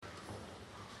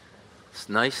It's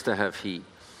nice to have heat,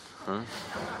 huh?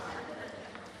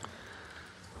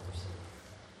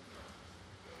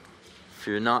 If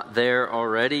you're not there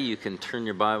already, you can turn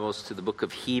your Bibles to the book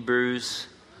of Hebrews.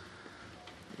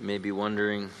 You may be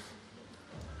wondering,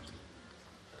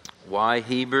 why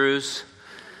Hebrews?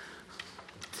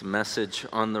 It's a message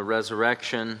on the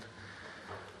resurrection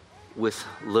with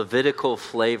Levitical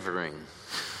flavoring.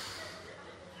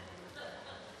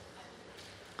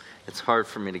 It's hard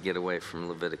for me to get away from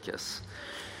Leviticus.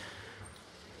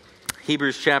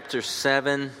 Hebrews chapter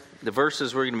 7, the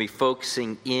verses we're going to be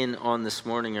focusing in on this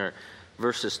morning are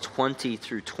verses 20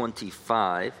 through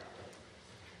 25.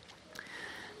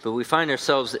 But we find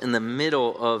ourselves in the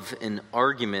middle of an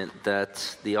argument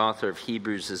that the author of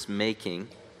Hebrews is making.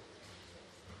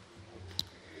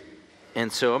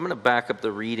 And so I'm going to back up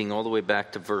the reading all the way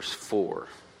back to verse 4.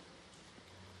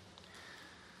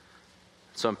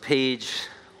 It's on page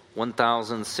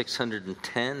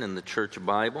 1610 in the Church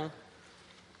Bible,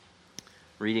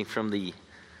 reading from the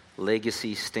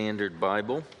Legacy Standard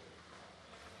Bible.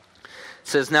 It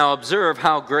says, "Now observe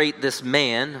how great this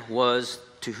man was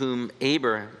to whom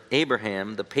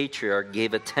Abraham, the patriarch,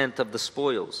 gave a tenth of the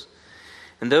spoils.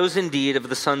 And those indeed of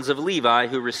the sons of Levi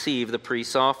who receive the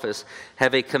priest's office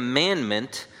have a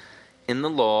commandment in the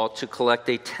law to collect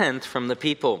a tenth from the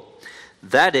people,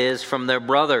 that is, from their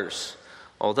brothers,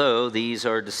 although these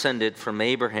are descended from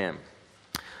Abraham.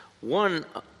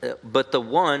 But the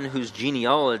one whose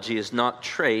genealogy is not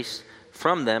traced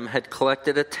from them had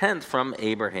collected a tenth from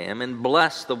Abraham and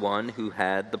blessed the one who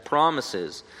had the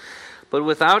promises. But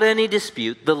without any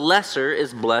dispute, the lesser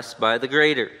is blessed by the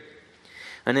greater.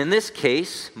 And in this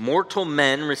case, mortal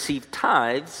men receive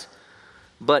tithes,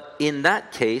 but in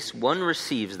that case, one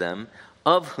receives them,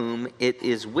 of whom it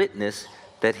is witness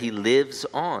that he lives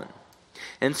on.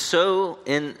 And so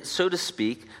to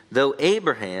speak, through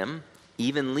Abraham,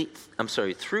 even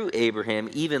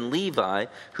Levi,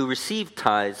 who received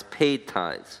tithes, paid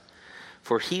tithes.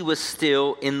 For he was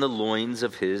still in the loins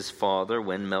of his father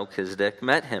when Melchizedek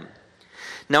met him.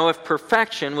 Now if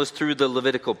perfection was through the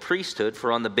Levitical priesthood,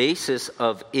 for on the basis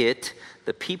of it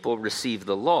the people received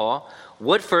the law,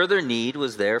 what further need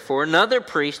was there for another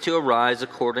priest to arise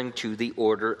according to the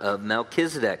order of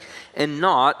Melchizedek, and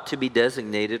not to be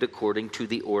designated according to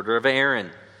the order of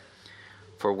Aaron?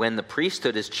 For when the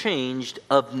priesthood is changed,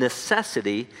 of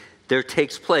necessity there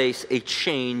takes place a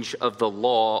change of the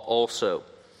law also.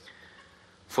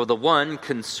 For the one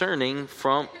concerning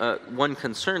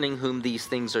whom these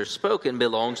things are spoken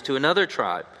belongs to another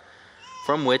tribe,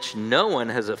 from which no one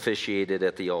has officiated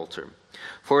at the altar.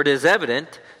 For it is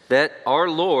evident that our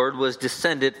Lord was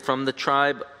descended from the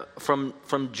tribe from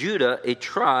Judah, a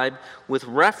tribe with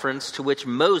reference to which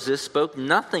Moses spoke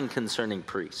nothing concerning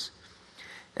priests.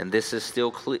 And this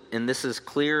is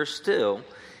clearer still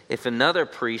if another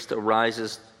priest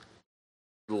arises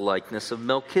in the likeness of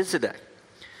Melchizedek,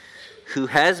 who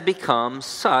has become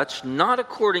such not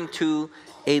according to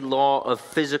a law of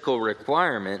physical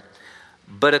requirement,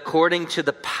 but according to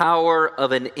the power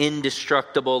of an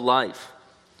indestructible life.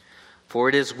 For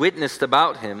it is witnessed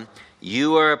about him,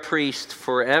 you are a priest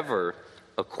forever,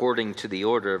 according to the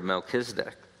order of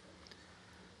Melchizedek."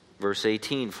 Verse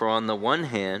 18, "For on the one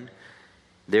hand,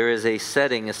 there is a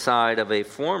setting aside of a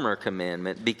former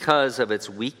commandment because of its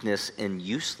weakness and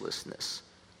uselessness.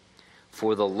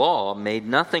 For the law made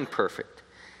nothing perfect.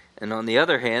 And on the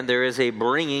other hand, there is a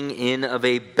bringing in of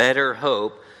a better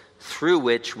hope through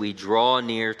which we draw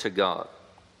near to God."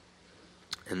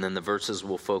 And then the verses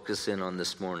we'll focus in on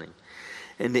this morning.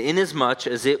 "And inasmuch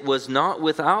as it was not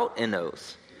without an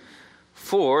oath,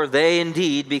 for they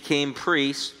indeed became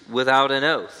priests without an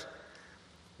oath,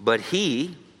 but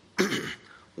he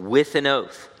with an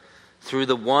oath, through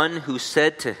the one who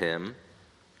said to him,"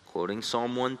 quoting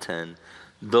Psalm 110,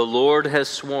 "The Lord has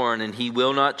sworn, and he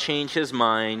will not change his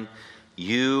mind.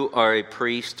 You are a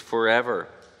priest forever.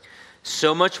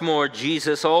 So much more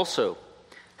Jesus also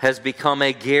has become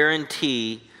a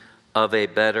guarantee of a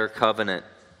better covenant."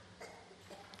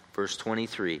 Verse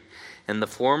 23, "And the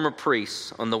former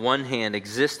priests, on the one hand,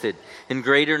 existed in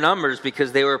greater numbers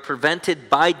because they were prevented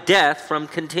by death from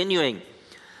continuing.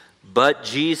 But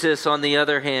Jesus, on the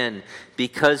other hand,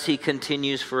 because he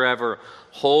continues forever,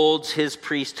 holds his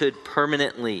priesthood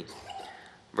permanently."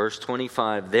 Verse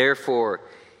 25, "Therefore,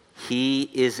 he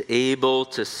is able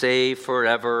to save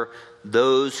forever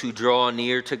those who draw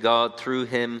near to God through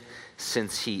him,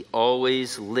 since he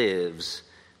always lives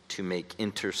to make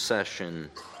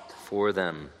intercession for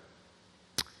them."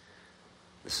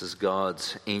 This is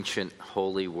God's ancient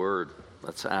holy word.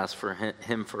 Let's ask for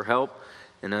him for help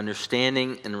in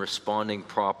understanding and responding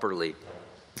properly.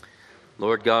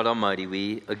 Lord God Almighty,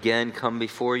 we again come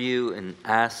before you and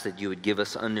ask that you would give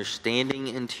us understanding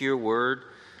into your word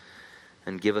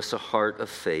and give us a heart of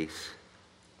faith.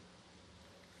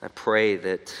 I pray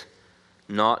that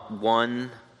not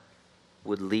one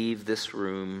would leave this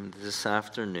room this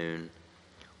afternoon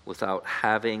without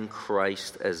having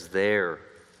Christ as their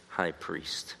high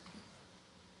priest.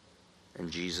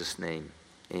 In Jesus' name,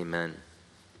 amen.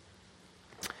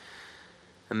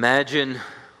 Imagine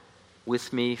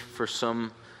with me for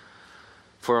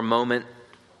a moment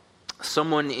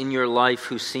someone in your life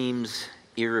who seems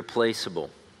irreplaceable.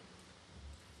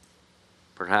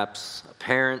 Perhaps a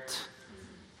parent,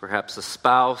 perhaps a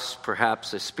spouse,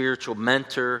 perhaps a spiritual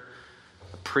mentor,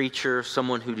 a preacher,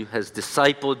 someone who has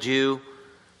discipled you,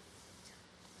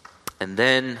 and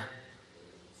then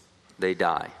they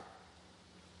die.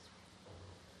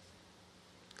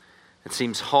 It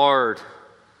seems hard,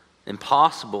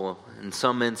 impossible in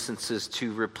some instances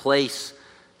to replace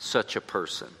such a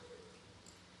person.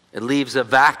 It leaves a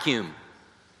vacuum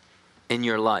in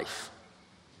your life.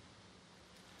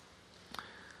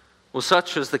 Well,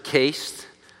 such was the case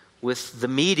with the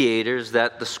mediators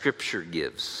that the Scripture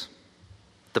gives.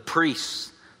 The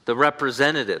priests, the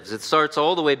representatives. It starts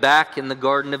all the way back in the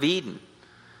Garden of Eden,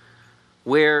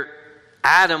 where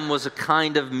Adam was a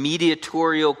kind of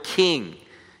mediatorial king,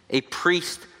 a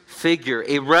priest figure,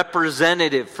 a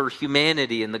representative for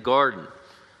humanity in the garden.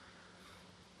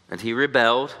 And he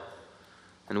rebelled,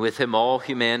 and with him all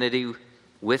humanity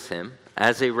with him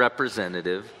as a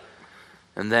representative.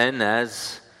 And then,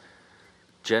 as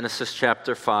Genesis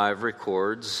chapter 5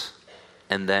 records,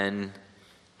 and then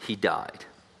he died.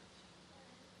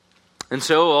 And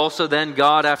so also then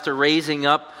God, after raising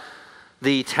up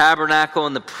the tabernacle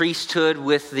and the priesthood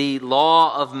with the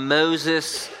law of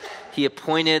Moses, he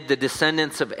appointed the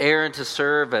descendants of Aaron to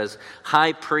serve as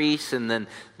high priests, and then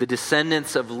the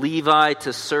descendants of Levi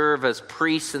to serve as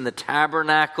priests in the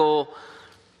tabernacle.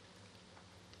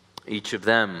 Each of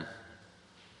them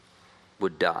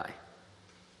would die,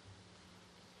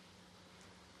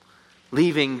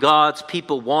 leaving God's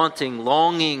people wanting,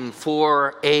 longing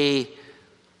for a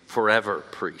forever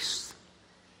priest.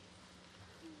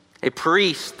 A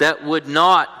priest that would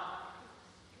not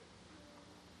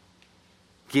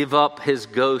give up his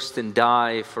ghost and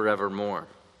die forevermore.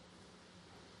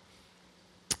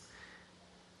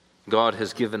 God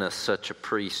has given us such a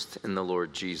priest in the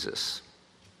Lord Jesus.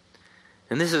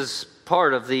 And this is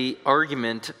part of the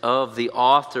argument of the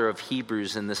author of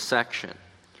Hebrews in this section.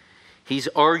 He's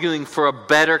arguing for a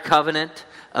better covenant,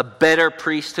 a better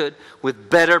priesthood with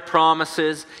better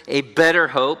promises, a better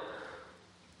hope,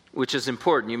 which is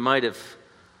important. You might have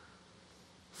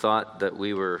thought that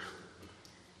we were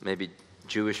maybe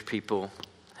Jewish people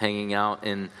hanging out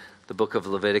in the book of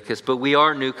Leviticus, but we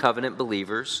are New Covenant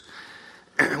believers.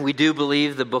 We do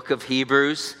believe the book of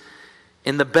Hebrews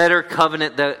in the better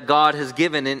covenant that God has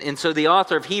given. And so the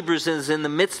author of Hebrews is in the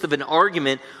midst of an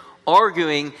argument,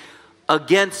 arguing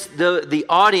against the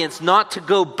audience not to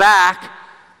go back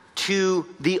to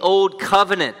the old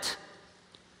covenant,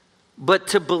 but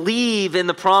to believe in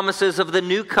the promises of the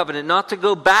new covenant, not to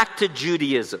go back to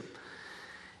Judaism.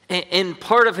 And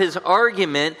part of his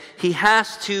argument, he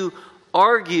has to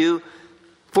argue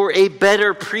for a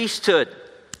better priesthood.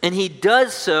 And he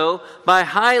does so by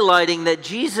highlighting that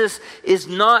Jesus is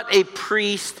not a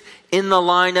priest in the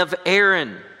line of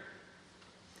Aaron.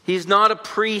 He's not a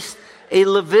priest, a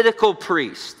Levitical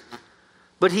priest.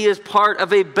 But he is part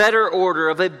of a better order,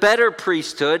 of a better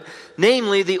priesthood,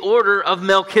 namely the order of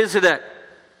Melchizedek.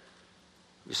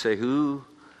 You say, who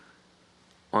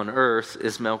on earth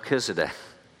is Melchizedek?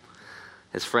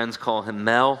 His friends call him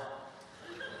Mel.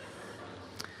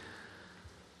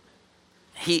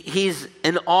 He's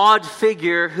an odd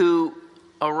figure who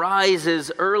arises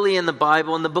early in the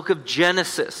Bible in the book of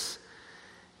Genesis.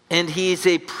 And he's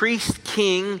a priest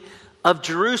king of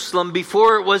Jerusalem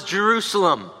before it was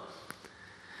Jerusalem.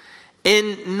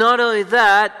 And not only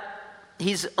that,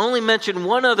 he's only mentioned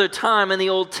one other time in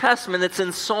the Old Testament. It's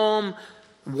in Psalm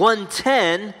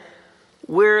 110,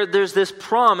 where there's this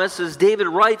promise. As David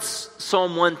writes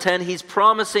Psalm 110, he's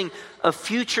promising a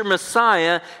future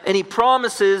Messiah, and he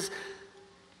promises,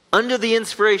 under the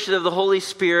inspiration of the Holy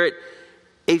Spirit,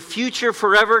 a future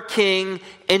forever king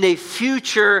and a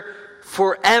future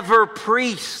forever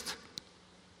priest.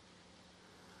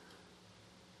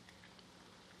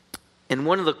 And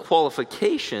one of the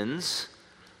qualifications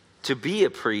to be a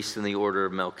priest in the order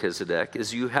of Melchizedek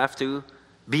is you have to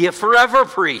be a forever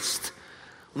priest.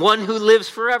 One who lives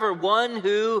forever. One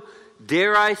who,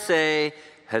 dare I say,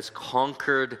 has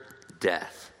conquered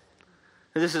death.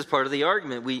 And this is part of the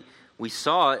argument. We We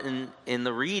saw it in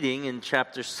the reading in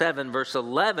chapter 7, verse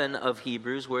 11 of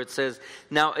Hebrews, where it says,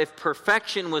 "Now if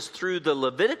perfection was through the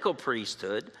Levitical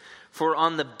priesthood, for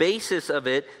on the basis of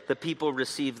it the people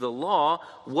received the law,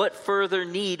 what further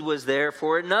need was there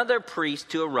for another priest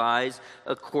to arise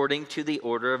according to the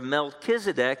order of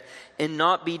Melchizedek and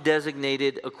not be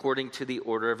designated according to the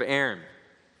order of Aaron?"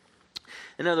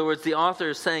 In other words, the author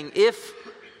is saying, if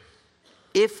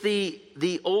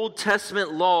the Old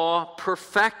Testament law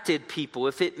perfected people,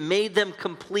 if it made them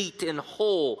complete and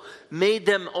whole, made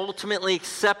them ultimately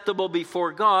acceptable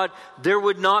before God, there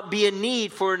would not be a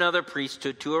need for another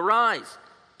priesthood to arise.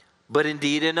 But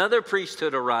indeed, another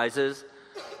priesthood arises,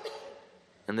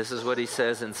 and this is what he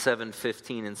says in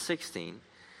 7:15 and 16.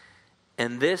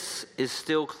 And this is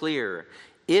still clear.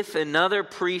 If another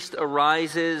priest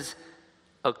arises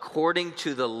according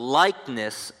to the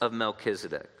likeness of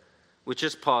Melchizedek, which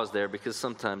just pause there because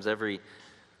sometimes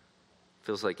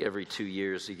feels like every 2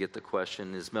 years you get the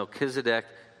question, is Melchizedek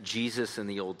Jesus in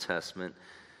the Old Testament?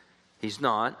 He's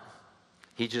not.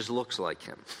 He just looks like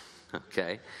him.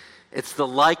 Okay? It's the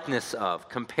likeness of.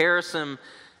 Comparison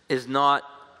is not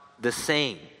the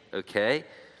same. Okay?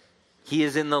 He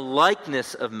is in the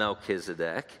likeness of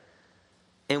Melchizedek.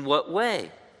 In what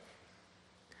way?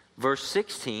 Verse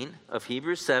 16 of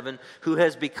Hebrews 7, who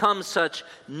has become such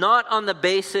not on the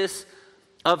basis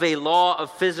of a law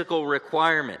of physical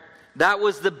requirement. That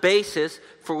was the basis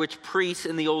for which priests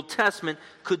in the Old Testament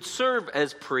could serve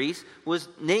as priests, was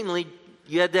namely,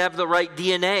 you had to have the right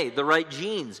DNA, the right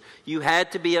genes. You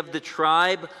had to be of the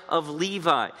tribe of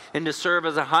Levi. And to serve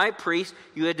as a high priest,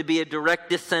 you had to be a direct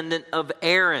descendant of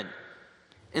Aaron.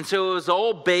 And so it was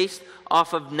all based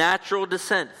off of natural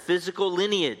descent, physical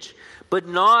lineage, but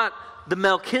not the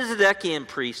Melchizedekian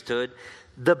priesthood.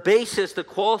 The basis, the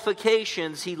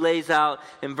qualifications he lays out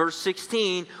in verse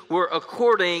 16 were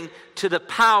according to the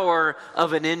power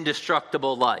of an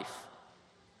indestructible life.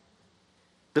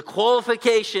 The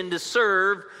qualification to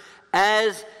serve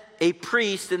as a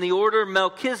priest in the order of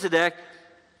Melchizedek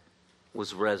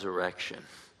was resurrection.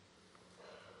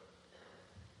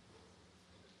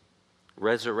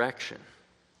 Resurrection.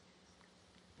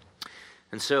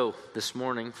 And so this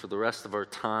morning, for the rest of our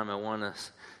time, I want to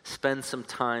spend some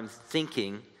time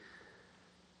thinking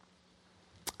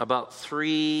about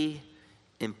 3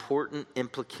 important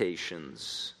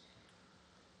implications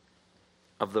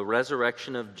of the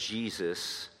resurrection of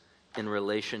Jesus in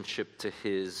relationship to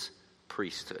his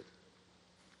priesthood.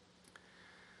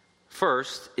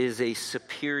 First is a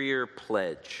superior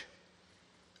pledge.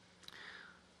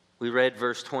 We read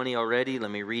verse 20 already.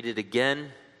 Let me read it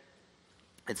again.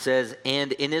 It says,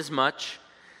 "And inasmuch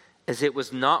as it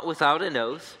was not without an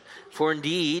oath, for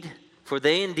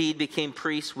they indeed became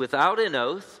priests without an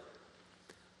oath,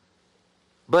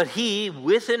 but he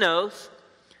with an oath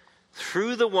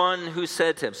through the one who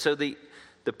said to him." So the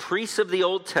priests of the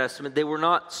Old Testament, they were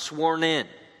not sworn in.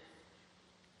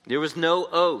 There was no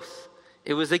oath.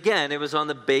 It was on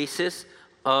the basis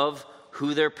of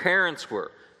who their parents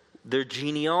were, their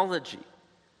genealogy.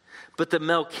 But the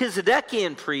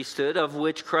Melchizedekian priesthood, of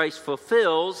which Christ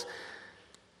fulfills,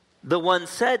 the one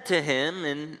said to him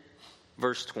in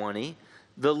verse 20,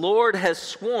 "The Lord has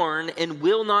sworn and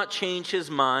will not change his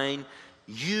mind.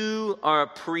 You are a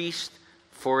priest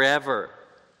forever."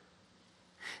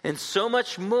 And so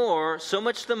much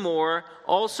the more,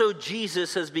 also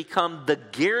Jesus has become the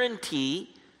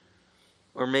guarantee,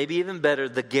 or maybe even better,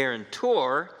 the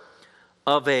guarantor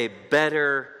of a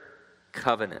better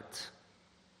covenant.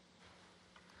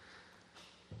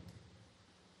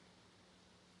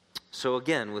 So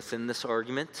again, within this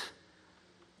argument,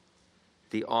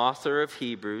 the author of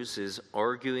Hebrews is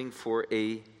arguing for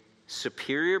a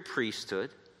superior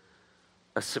priesthood,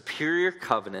 a superior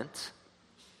covenant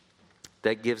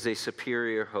that gives a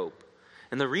superior hope.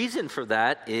 And the reason for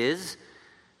that is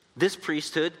this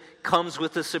priesthood comes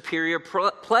with a superior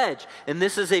pledge. And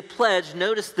this is a pledge.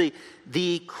 Notice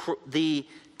the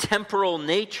temporal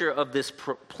nature of this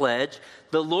pledge.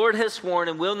 The Lord has sworn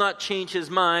and will not change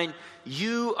his mind.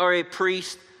 You are a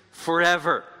priest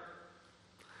forever.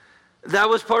 That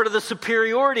was part of the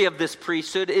superiority of this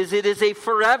priesthood, is it is a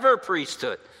forever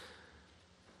priesthood.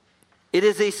 It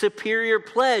is a superior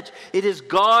pledge. It is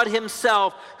God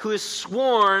himself who has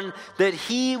sworn that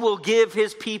he will give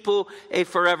his people a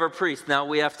forever priest. Now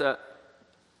we have to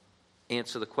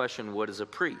answer the question, what is a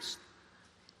priest?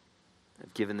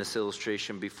 I've given this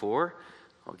illustration before.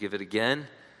 I'll give it again.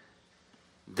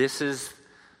 This is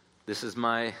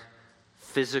my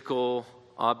physical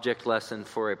object lesson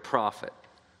for a prophet.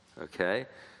 Okay?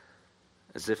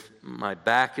 As if my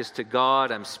back is to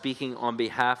God, I'm speaking on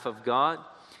behalf of God.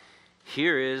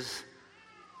 Here is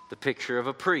the picture of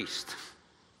a priest.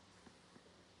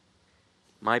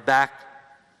 My back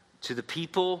to the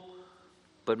people,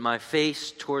 but my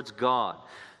face towards God.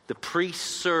 The priest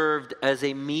served as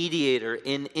a mediator,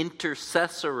 an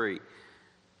intercessory,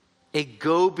 a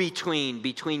go-between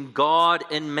between God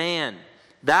and man.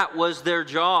 That was their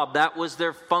job. That was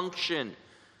their function.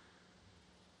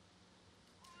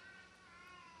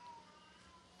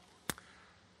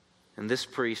 And this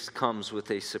priest comes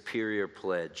with a superior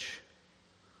pledge.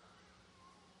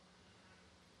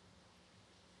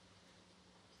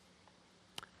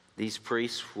 These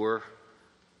priests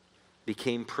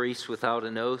became priests without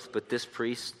an oath, but this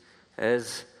priest,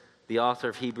 as the author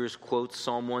of Hebrews quotes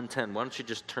Psalm 110. Why don't you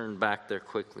just turn back there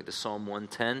quickly to Psalm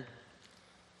 110?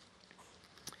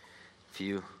 If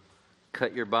you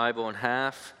cut your Bible in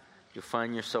half, you'll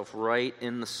find yourself right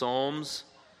in the Psalms.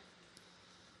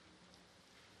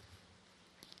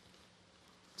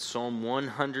 Psalm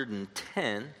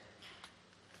 110.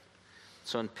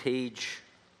 It's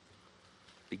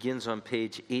begins on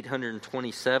page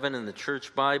 827 in the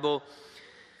Church Bible.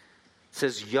 It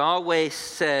says, Yahweh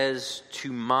says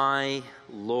to my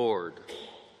Lord.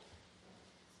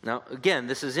 Now, again,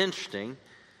 this is interesting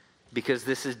because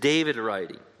this is David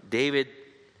writing. David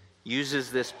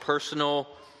uses this personal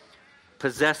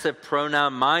possessive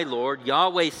pronoun, my Lord.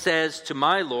 Yahweh says to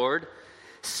my Lord,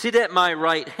 sit at my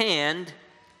right hand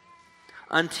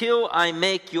until I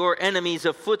make your enemies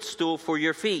a footstool for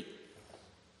your feet.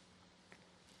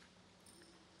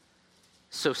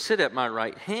 So sit at my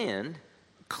right hand.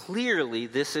 Clearly,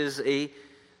 this is a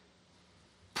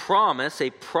promise, a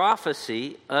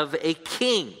prophecy of a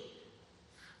king.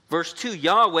 Verse 2,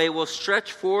 Yahweh will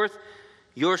stretch forth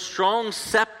your strong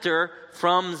scepter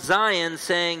from Zion,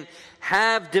 saying,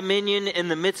 have dominion in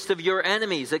the midst of your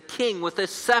enemies. A king with a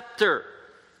scepter.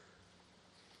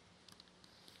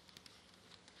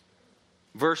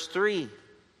 Verse 3,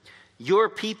 your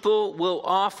people will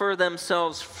offer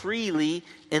themselves freely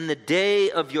in the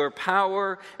day of your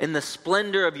power, in the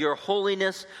splendor of your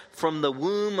holiness. From the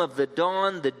womb of the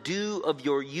dawn, the dew of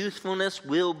your youthfulness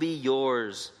will be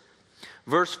yours.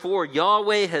 Verse 4,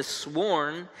 Yahweh has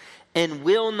sworn and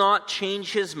will not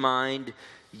change his mind.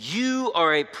 You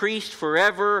are a priest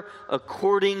forever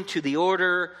according to the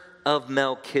order of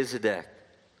Melchizedek.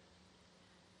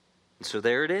 And so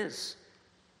there it is.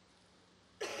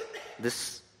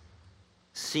 This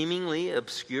seemingly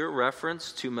obscure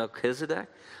reference to Melchizedek,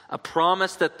 a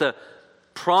promise that the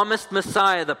promised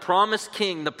Messiah, the promised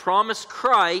King, the promised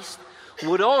Christ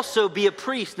would also be a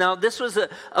priest. Now, this was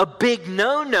a big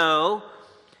no-no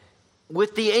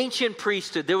with the ancient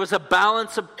priesthood. There was a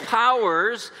balance of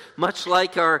powers, much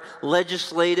like our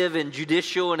legislative and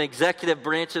judicial and executive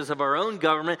branches of our own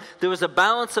government. There was a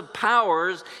balance of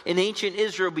powers in ancient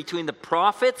Israel between the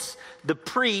prophets, the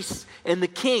priests, and the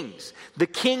kings. The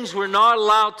kings were not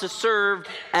allowed to serve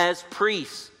as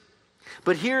priests.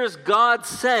 But here is God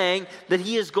saying that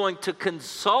he is going to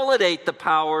consolidate the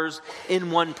powers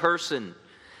in one person.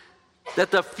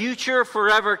 That the future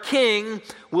forever king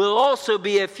will also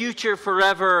be a future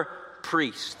forever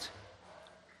priest.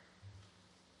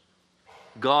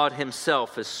 God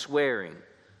himself is swearing.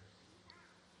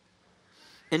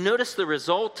 And notice the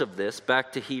result of this,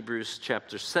 back to Hebrews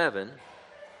chapter 7.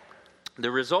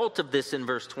 The result of this in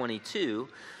verse 22,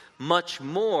 much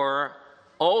more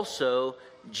also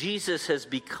Jesus has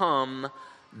become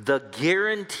the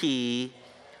guarantee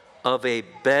of a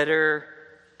better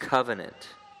covenant.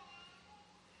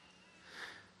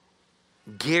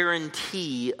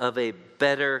 Guarantee of a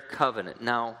better covenant.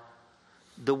 Now,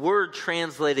 the word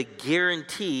translated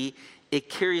guarantee, it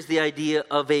carries the idea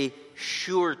of a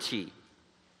surety.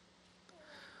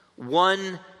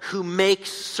 One who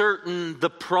makes certain the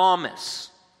promise.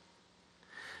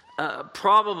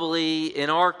 Probably in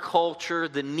our culture,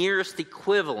 the nearest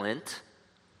equivalent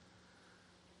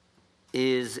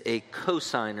is a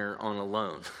cosigner on a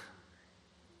loan.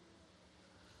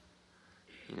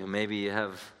 Maybe you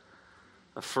have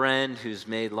a friend who's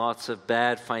made lots of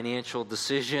bad financial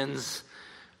decisions,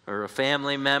 or a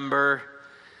family member,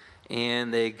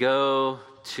 and they go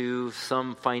to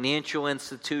some financial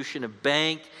institution, a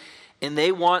bank, and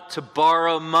they want to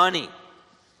borrow money.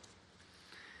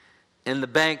 And the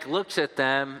bank looks at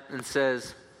them and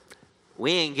says,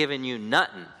 we ain't giving you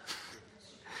nothing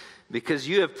because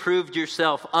you have proved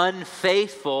yourself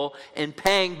unfaithful in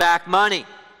paying back money.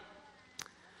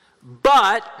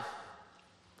 But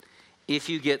if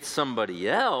you get somebody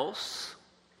else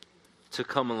to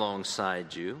come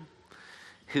alongside you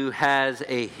who has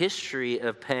a history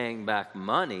of paying back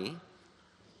money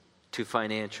to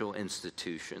financial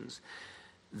institutions,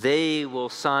 they will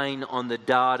sign on the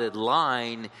dotted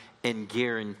line and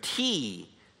guarantee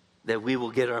that we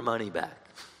will get our money back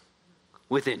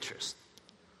with interest.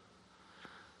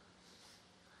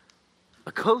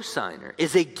 A cosigner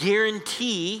is a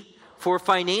guarantee for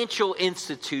financial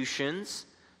institutions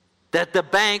that the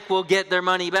bank will get their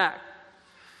money back.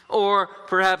 Or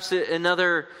perhaps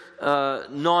another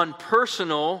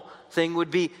non-personal thing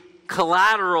would be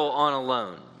collateral on a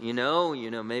loan. You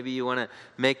know, maybe you want to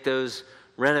make those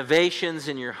renovations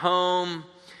in your home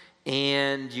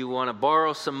and you want to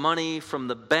borrow some money from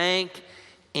the bank,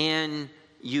 and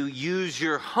you use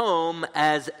your home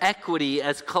as equity,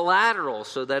 as collateral,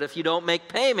 so that if you don't make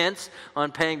payments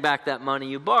on paying back that money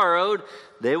you borrowed,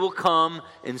 they will come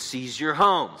and seize your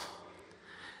home.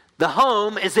 The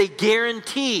home is a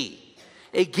guarantee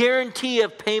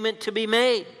of payment to be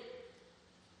made.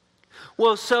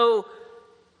 Well, so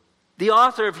the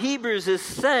author of Hebrews is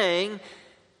saying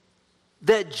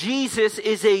that Jesus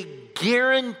is a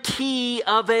guarantee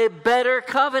of a better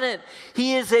covenant.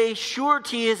 He is a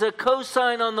surety, he is a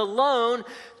cosign on the loan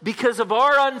because of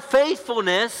our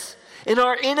unfaithfulness and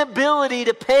our inability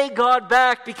to pay God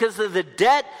back because of the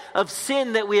debt of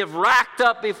sin that we have racked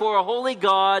up before a holy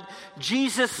God.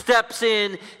 Jesus steps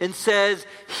in and says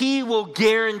he will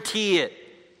guarantee it.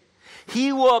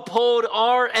 He will uphold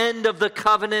our end of the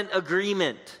covenant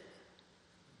agreement.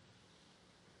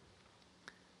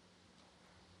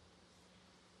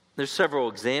 There's several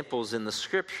examples in the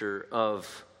scripture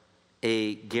of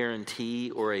a guarantee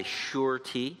or a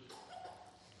surety.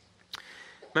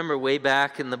 Remember way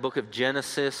back in the book of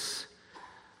Genesis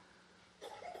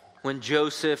when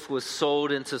Joseph was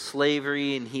sold into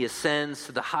slavery and he ascends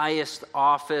to the highest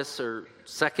office, or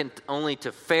second only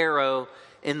to Pharaoh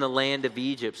in the land of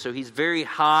Egypt. So he's very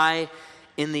high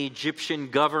in the Egyptian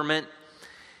government.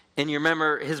 And you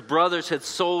remember his brothers had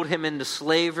sold him into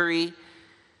slavery.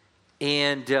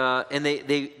 And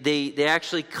they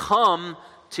actually come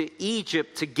to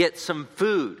Egypt to get some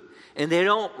food. And they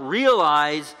don't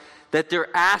realize that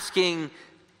they're asking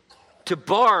to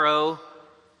borrow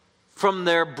from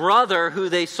their brother who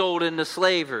they sold into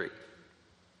slavery.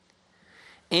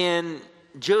 And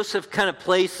Joseph kind of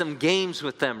plays some games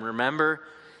with them, remember?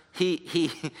 He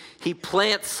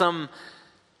plants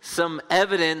some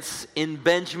evidence in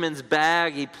Benjamin's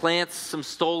bag. He plants some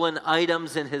stolen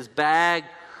items in his bag.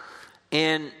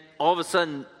 And all of a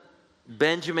sudden,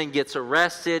 Benjamin gets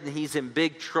arrested and he's in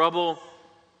big trouble.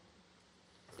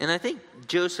 And I think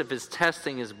Joseph is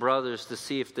testing his brothers to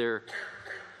see if they're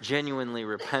genuinely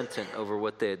repentant over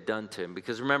what they had done to him.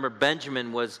 Because remember,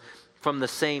 Benjamin was from the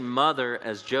same mother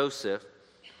as Joseph.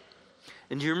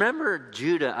 And do you remember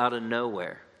Judah out of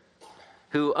nowhere,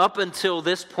 who up until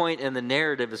this point in the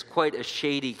narrative is quite a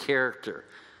shady character?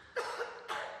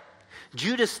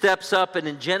 Judah steps up, and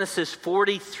in Genesis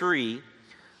 43,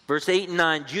 verse 8 and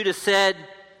 9, Judah said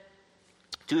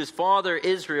to his father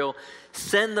Israel,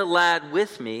 "Send the lad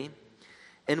with me,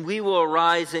 and we will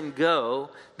arise and go,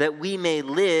 that we may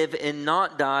live and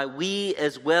not die, we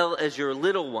as well as your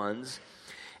little ones,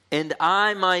 and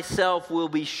I myself will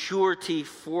be surety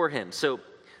for him." So,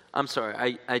 I'm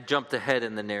sorry, I jumped ahead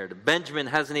in the narrative. Benjamin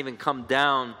hasn't even come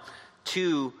down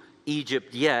to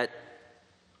Egypt yet.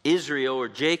 Israel, or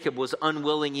Jacob, was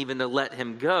unwilling even to let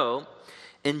him go.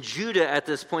 And Judah at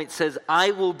this point says, "I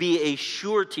will be a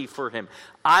surety for him.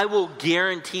 I will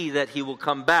guarantee that he will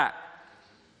come back.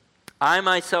 I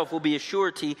myself will be a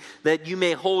surety that you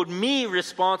may hold me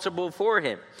responsible for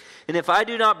him. And if I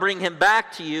do not bring him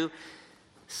back to you,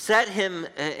 set him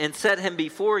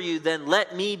before you, then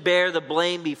let me bear the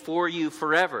blame before you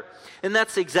forever." And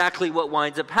that's exactly what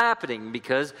winds up happening,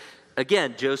 because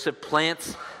again, Joseph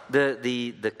plants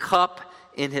the cup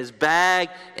in his bag,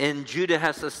 and Judah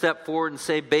has to step forward and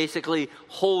say, basically,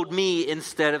 hold me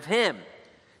instead of him.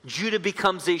 Judah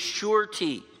becomes a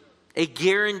surety, a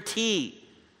guarantee.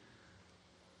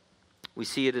 We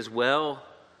see it as well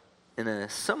in a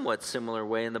somewhat similar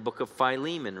way in the book of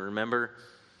Philemon. Remember,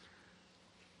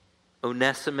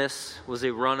 Onesimus was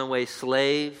a runaway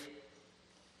slave,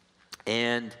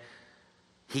 and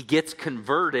he gets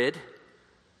converted.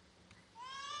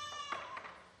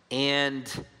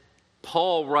 And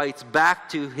Paul writes back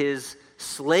to his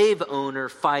slave owner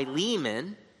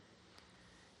Philemon,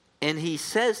 and he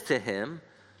says to him,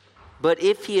 "But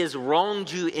if he has wronged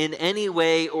you in any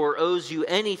way or owes you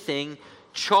anything,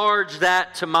 charge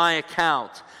that to my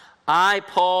account. I,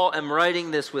 Paul, am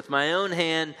writing this with my own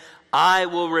hand. I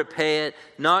will repay it,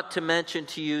 not to mention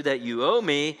to you that you owe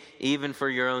me, even for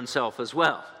your own self as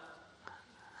well."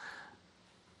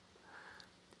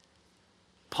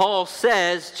 Paul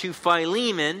says to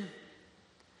Philemon,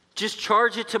 just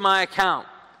charge it to my account.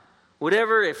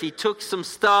 Whatever, if he took some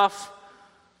stuff,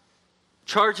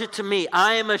 Charge it to me.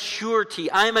 I am a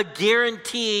surety. I am a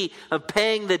guarantee of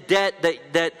paying the debt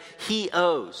that he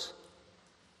owes.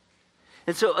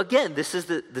 And so again, this is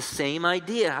the same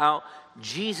idea, how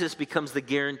Jesus becomes the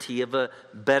guarantee of a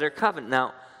better covenant.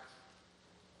 Now,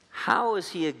 how is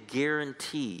he a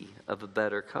guarantee of a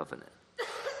better covenant?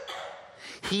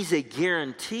 He's a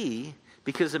guarantee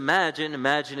because imagine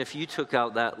if you took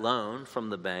out that loan from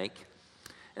the bank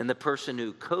and the person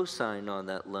who co-signed on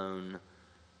that loan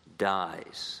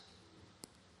dies.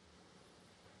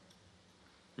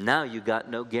 Now you got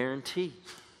no guarantee.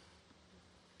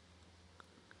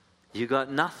 You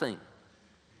got nothing.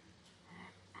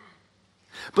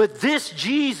 But this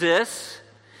Jesus,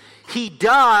 he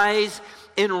dies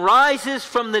and rises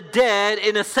from the dead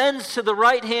and ascends to the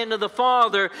right hand of the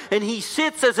Father, and he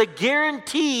sits as a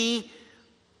guarantee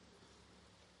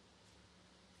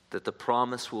that the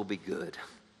promise will be good,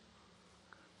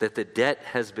 that the debt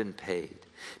has been paid,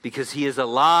 because he is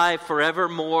alive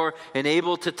forevermore and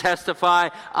able to testify,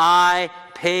 I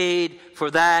paid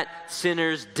for that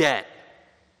sinner's debt.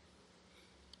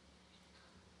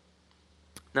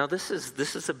 Now this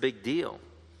is a big deal.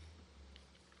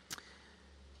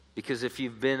 Because if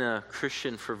you've been a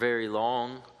Christian for very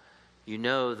long, you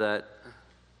know that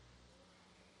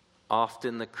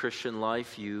often the Christian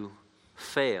life you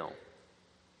fail.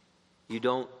 You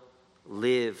don't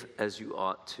live as you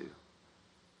ought to.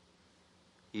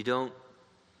 You don't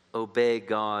obey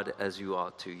God as you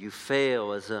ought to. You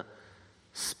fail as a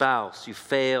spouse. You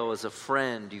fail as a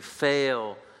friend. You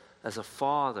fail as a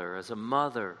father, as a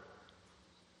mother.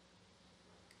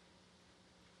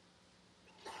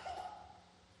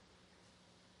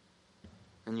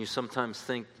 And you sometimes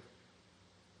think,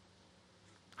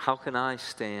 how can I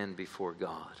stand before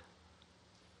God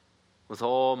with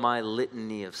all my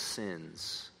litany of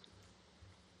sins?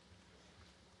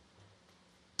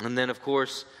 And then, of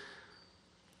course,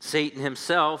 Satan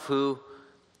himself, who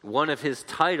one of his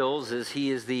titles is he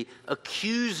is the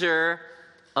accuser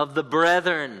of the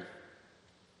brethren.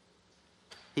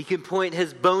 He can point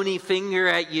his bony finger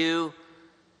at you,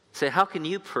 say, how can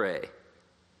you pray?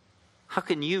 How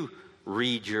can you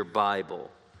read your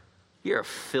Bible? You're a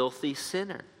filthy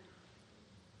sinner.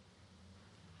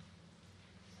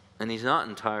 And he's not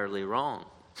entirely wrong.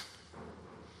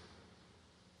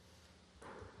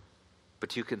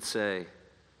 But you can say,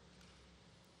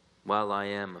 while I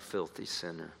am a filthy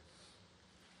sinner,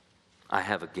 I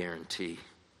have a guarantee.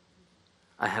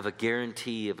 I have a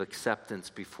guarantee of acceptance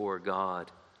before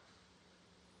God.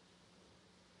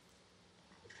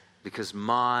 Because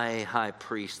my high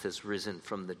priest has risen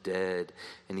from the dead,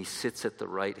 and he sits at the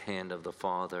right hand of the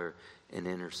Father and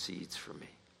intercedes for me.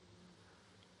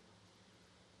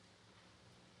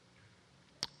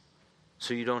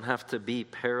 So you don't have to be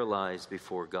paralyzed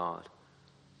before God.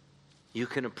 You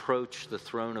can approach the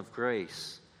throne of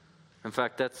grace. In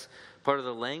fact, that's part of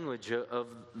the language of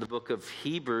the book of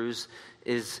Hebrews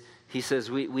is, he says,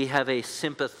 we have a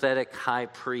sympathetic high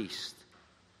priest.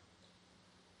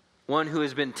 One who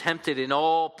has been tempted in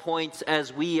all points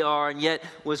as we are, and yet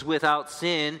was without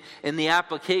sin. And the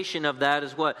application of that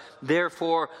is what?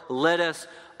 Therefore, let us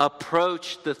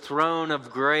approach the throne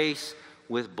of grace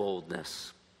with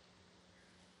boldness.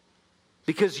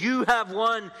 Because you have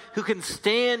one who can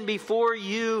stand before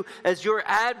you as your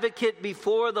advocate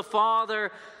before the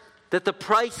Father, that the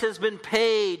price has been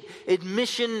paid,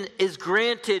 admission is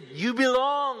granted, you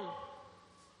belong.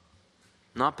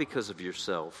 Not because of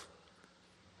yourself,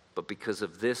 but because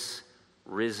of this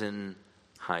risen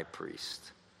high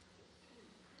priest.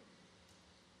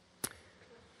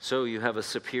 So you have a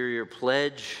superior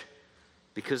pledge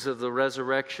because of the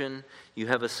resurrection. You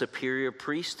have a superior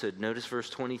priesthood. Notice verse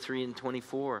 23 and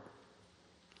 24.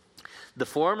 The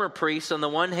former priests, on the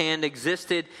one hand,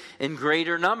 existed in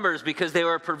greater numbers because they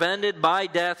were prevented by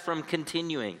death from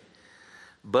continuing.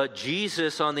 But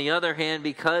Jesus, on the other hand,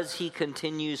 because he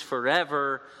continues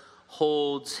forever,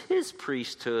 holds his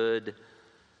priesthood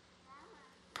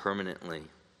permanently.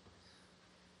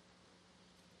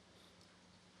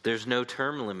 There's no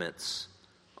term limits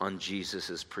on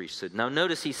Jesus' priesthood. Now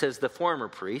notice he says the former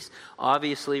priests,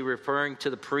 obviously referring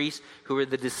to the priests who were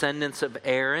the descendants of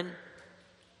Aaron.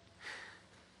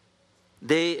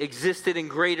 They existed in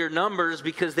greater numbers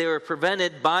because they were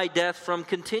prevented by death from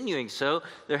continuing. So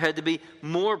there had to be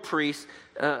more priests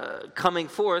coming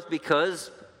forth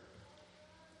because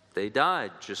they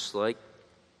died, just like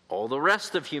all the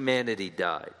rest of humanity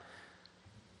died.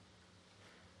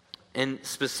 And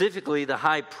specifically, the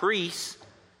high priest,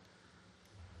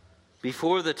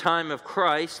 before the time of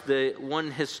Christ, the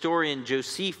one historian,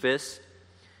 Josephus,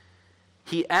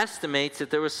 he estimates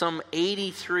that there was some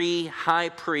 83 high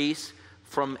priests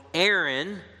from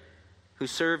Aaron, who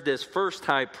served as first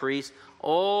high priest,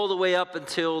 all the way up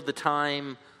until the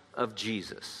time of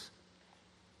Jesus.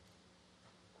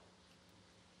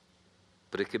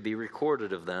 But it could be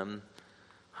recorded of them.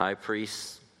 High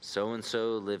priest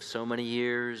so-and-so lived so many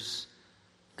years,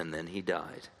 and then he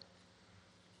died.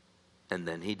 And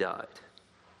then he died.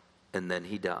 And then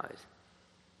he died.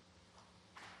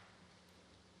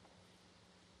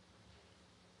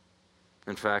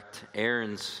 In fact,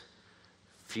 Aaron's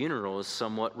funeral is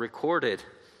somewhat recorded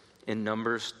in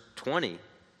Numbers 20,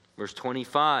 verse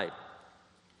 25.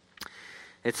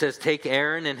 It says, "Take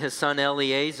Aaron and his son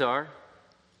Eleazar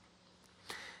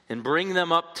and bring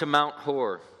them up to Mount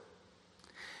Hor,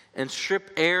 and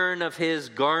strip Aaron of his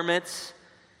garments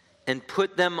and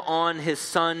put them on his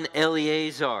son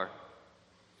Eleazar."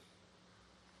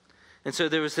 And so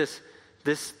there was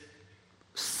this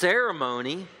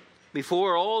ceremony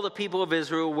before all the people of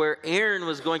Israel where Aaron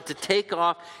was going to take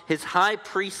off his high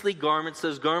priestly garments,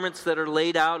 those garments that are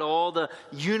laid out, all the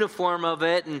uniform of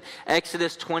it in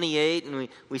Exodus 28, and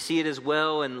we see it as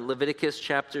well in Leviticus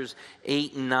chapters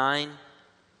 8 and 9.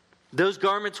 Those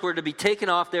garments were to be taken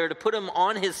off there to put them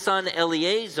on his son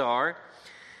Eleazar.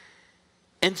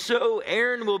 And so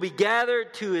Aaron will be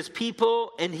gathered to his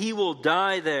people and he will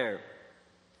die there.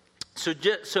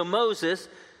 So Moses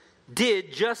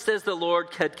did just as the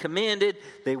Lord had commanded.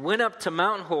 They went up to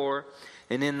Mount Hor,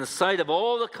 and in the sight of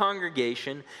all the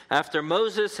congregation, after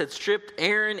Moses had stripped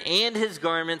Aaron and his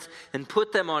garments and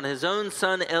put them on his own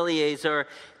son Eleazar,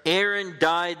 Aaron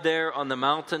died there on the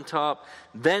mountaintop.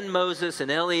 Then Moses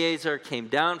and Eleazar came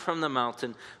down from the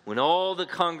mountain. When all the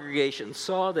congregation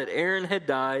saw that Aaron had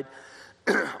died,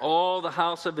 all the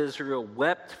house of Israel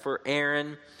wept for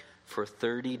Aaron for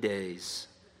 30 days.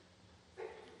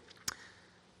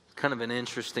 Kind of an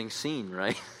interesting scene,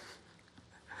 right?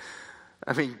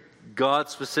 I mean, God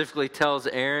specifically tells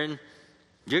Aaron,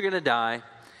 you're going to die,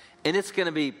 and it's going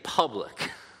to be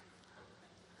public.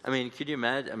 I mean, could you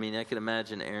imagine? I mean, I can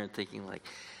imagine Aaron thinking like,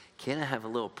 can I have a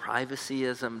little privacy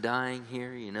as I'm dying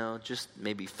here? You know, just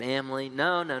maybe family.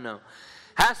 No.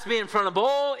 Has to be in front of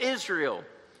all Israel.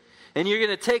 And you're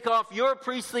going to take off your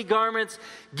priestly garments,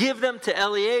 give them to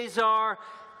Eleazar,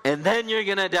 and then you're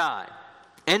going to die.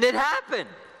 And it happened.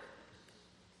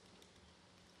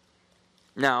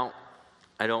 Now,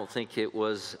 I don't think it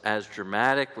was as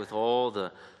dramatic with all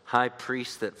the high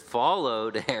priests that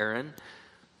followed Aaron,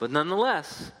 but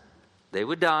nonetheless, they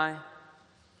would die,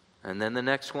 and then the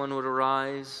next one would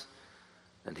arise,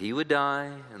 and he would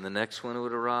die, and the next one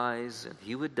would arise, and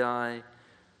he would die.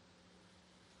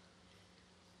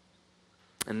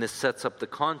 And this sets up the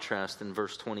contrast in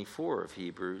verse 24 of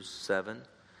Hebrews 7.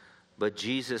 But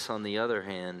Jesus, on the other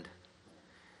hand,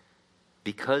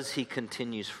 because he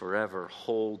continues forever,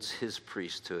 holds his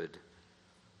priesthood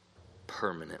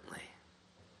permanently.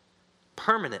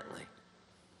 Permanently.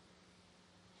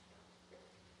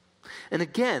 And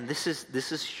again, this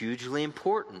is hugely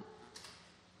important.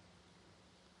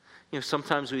 You know,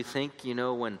 sometimes we think, you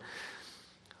know, when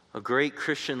a great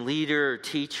Christian leader or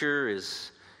teacher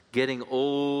is getting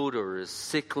old or is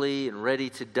sickly and ready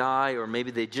to die, or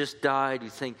maybe they just died, you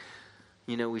think,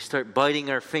 you know, we start biting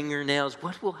our fingernails.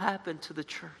 What will happen to the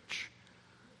church?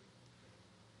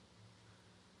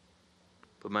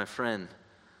 But my friend,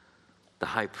 the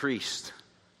high priest,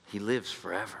 he lives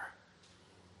forever.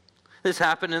 This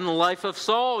happened in the life of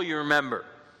Saul, you remember.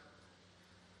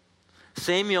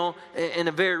 Samuel, in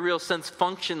a very real sense,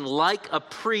 functioned like a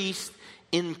priest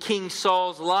in King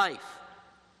Saul's life.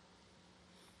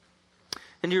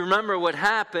 And you remember what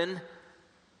happened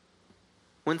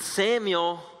when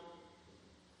Samuel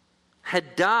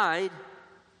had died.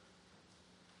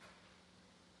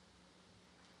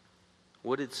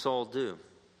 What did Saul do?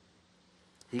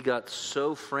 He got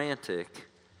so frantic,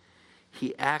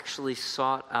 he actually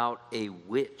sought out a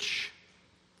witch,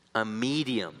 a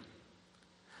medium,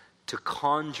 to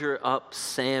conjure up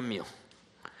Samuel.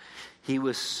 He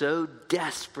was so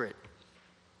desperate.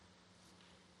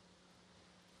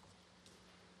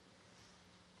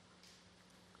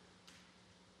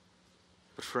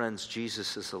 But friends,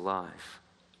 Jesus is alive.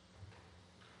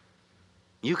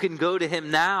 You can go to him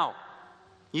now.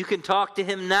 You can talk to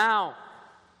him now.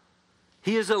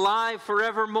 He is alive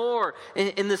forevermore.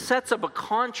 And this sets up a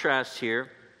contrast here.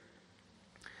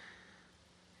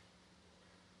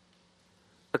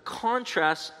 A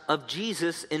contrast of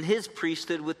Jesus in his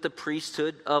priesthood with the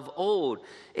priesthood of old.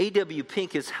 A.W.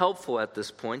 Pink is helpful at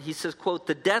this point. He says, quote,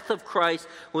 "The death of Christ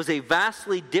was a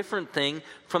vastly different thing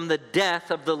from the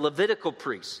death of the Levitical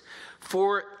priests.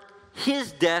 For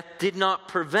his death did not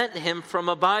prevent him from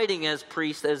abiding as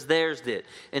priest as theirs did."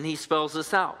 And he spells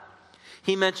this out.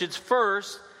 He mentions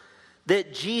first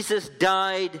that Jesus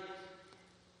died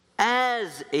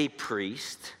as a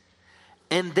priest,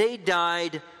 and they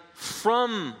died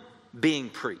from being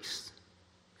priests.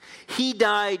 He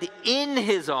died in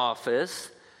his office.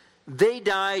 They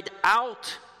died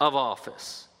out of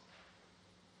office.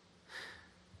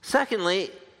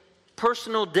 Secondly,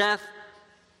 personal death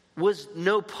was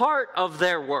no part of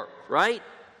their work, right?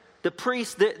 The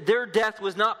priests, their death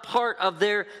was not part of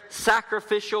their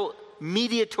sacrificial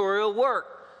mediatorial work.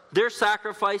 Their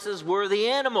sacrifices were the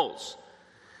animals.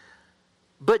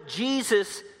 But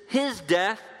Jesus, his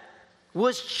death,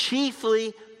 was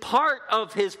chiefly part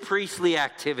of his priestly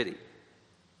activity.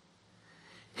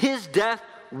 His death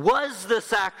was the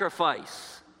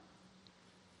sacrifice.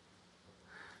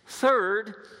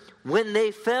 Third, when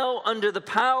they fell under the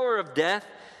power of death,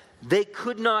 they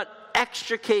could not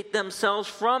extricate themselves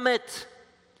from it.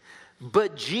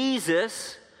 But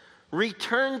Jesus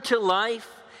returned to life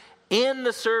and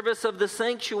the service of the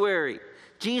sanctuary.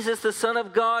 Jesus, the Son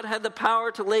of God, had the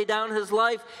power to lay down his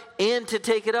life and to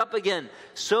take it up again.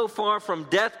 So far from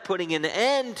death putting an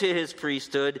end to his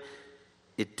priesthood,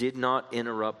 it did not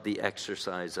interrupt the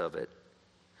exercise of it.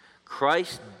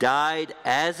 Christ died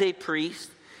as a priest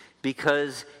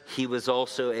because he was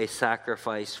also a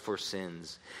sacrifice for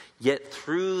sins. Yet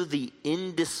through the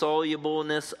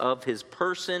indissolubleness of his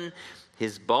person,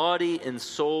 his body and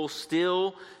soul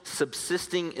still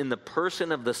subsisting in the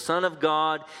person of the Son of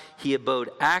God, he abode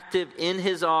active in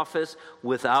his office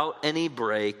without any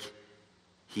break.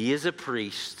 He is a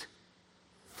priest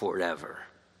forever.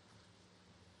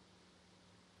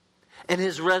 And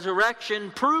his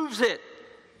resurrection proves it.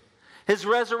 His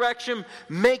resurrection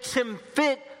makes him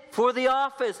fit for the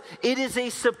office. It is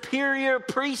a superior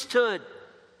priesthood.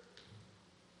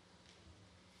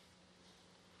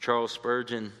 Charles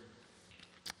Spurgeon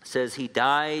says he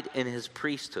died in his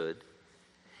priesthood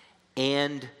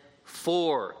and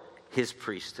for his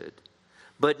priesthood,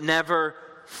 but never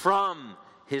from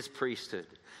his priesthood.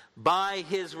 By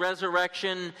his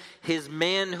resurrection, his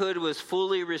manhood was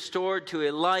fully restored to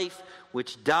a life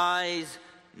which dies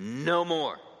no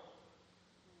more.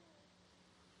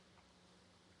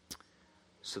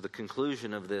 So the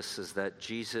conclusion of this is that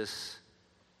Jesus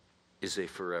is a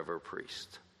forever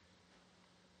priest.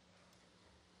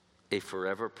 A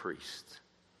forever priest,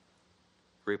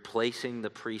 replacing the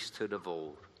priesthood of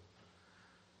old.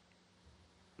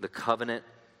 The covenant,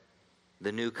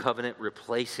 the new covenant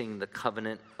replacing the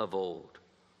covenant of old.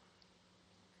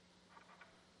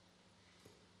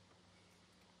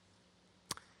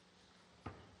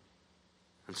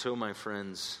 And so, my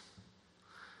friends,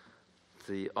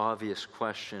 the obvious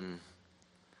question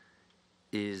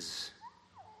is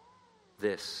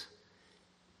this: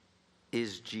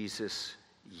 is Jesus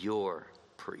your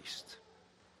priest?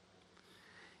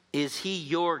 Is he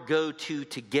your go-to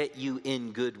to get you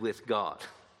in good with God?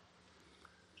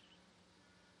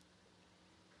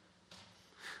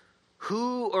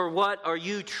 Who or what are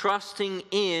you trusting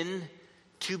in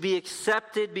to be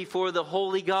accepted before the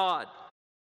holy God?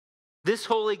 This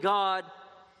holy God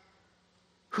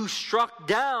who struck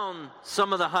down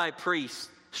some of the high priests,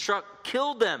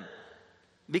 killed them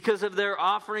because of their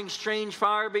offering strange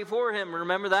fire before him.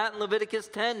 Remember that in Leviticus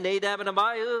 10, Nadab and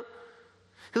Abihu?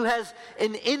 Who has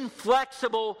an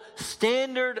inflexible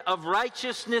standard of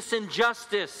righteousness and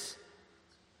justice.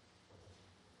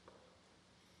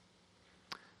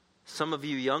 Some of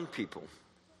you young people,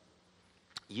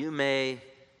 you may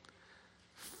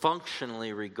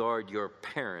functionally regard your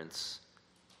parents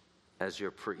as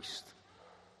your priest.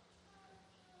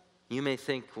 You may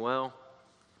think, well,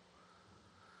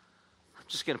 I'm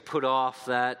just going to put off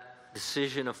that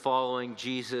decision of following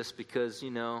Jesus because,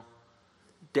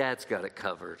 Dad's got it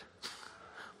covered.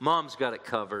 Mom's got it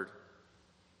covered.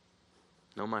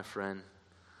 No, my friend,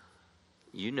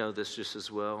 you know this just as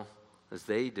well as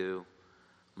they do.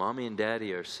 Mommy and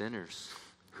Daddy are sinners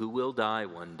who will die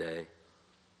one day.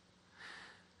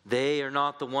 They are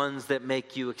not the ones that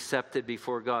make you accepted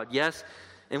before God. Yes,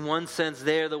 in one sense,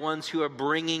 they are the ones who are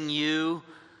bringing you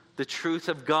the truth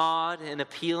of God and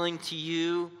appealing to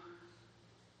you.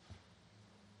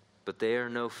 But they are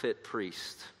no fit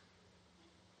priest.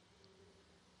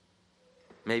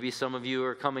 Maybe some of you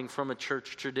are coming from a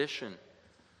church tradition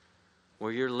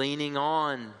where you're leaning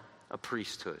on a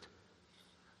priesthood,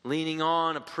 leaning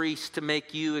on a priest to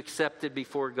make you accepted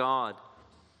before God.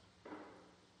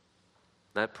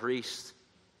 That priest,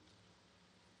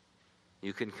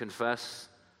 you can confess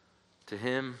to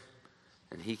him,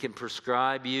 and he can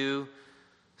prescribe you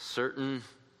certain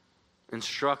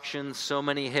instructions, so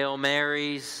many Hail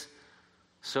Marys,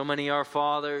 so many Our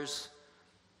Fathers.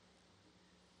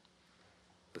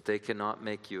 but they cannot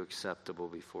make you acceptable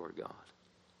before God.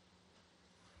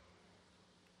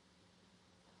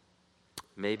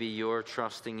 Maybe you're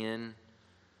trusting in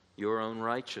your own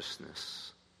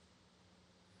righteousness.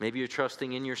 Maybe you're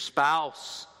trusting in your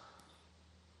spouse.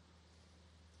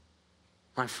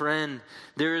 My friend,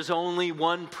 there is only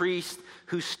one priest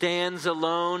who stands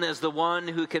alone as the one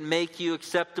who can make you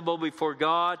acceptable before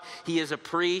God. He is a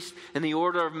priest in the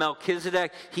order of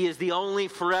Melchizedek. He is the only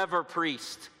forever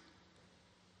priest.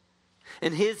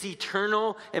 And his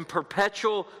eternal and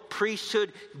perpetual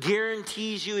priesthood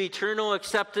guarantees you eternal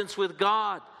acceptance with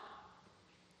God.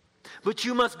 But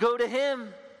you must go to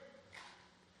him.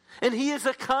 And he is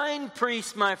a kind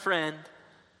priest, my friend.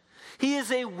 He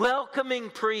is a welcoming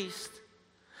priest.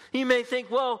 You may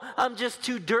think, well, I'm just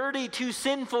too dirty, too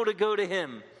sinful to go to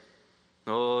him.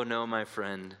 Oh, no, my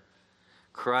friend.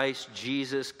 Christ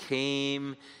Jesus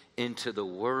came into the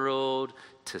world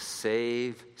to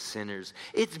save sinners.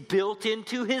 It's built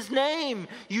into his name.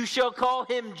 You shall call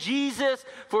him Jesus,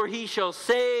 for he shall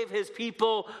save his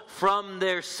people from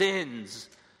their sins.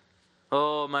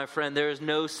 Oh, my friend, there is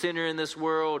no sinner in this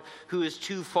world who is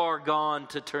too far gone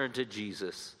to turn to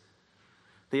Jesus.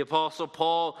 The Apostle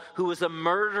Paul, who was a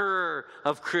murderer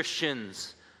of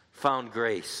Christians, found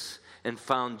grace and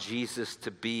found Jesus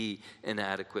to be an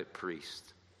adequate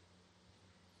priest.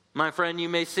 My friend, you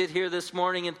may sit here this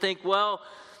morning and think, well,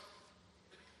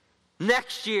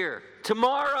 next year,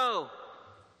 tomorrow.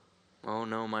 Oh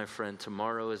no, my friend,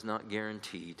 tomorrow is not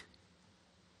guaranteed.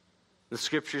 The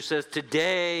scripture says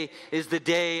today is the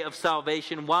day of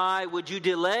salvation. Why would you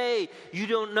delay? You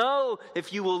don't know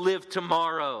if you will live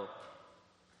tomorrow.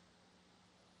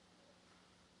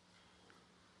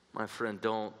 My friend,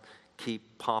 don't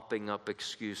keep popping up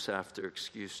excuse after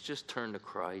excuse. Just turn to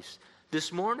Christ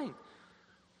this morning.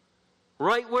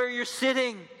 Right where you're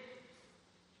sitting.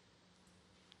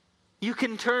 You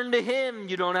can turn to him.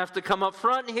 You don't have to come up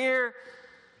front here.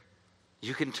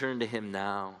 You can turn to him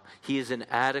now. He is an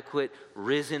adequate,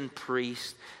 risen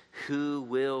priest who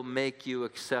will make you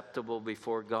acceptable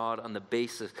before God on the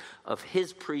basis of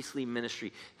his priestly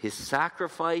ministry, his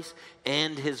sacrifice,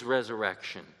 and his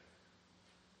resurrection.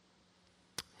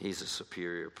 He's a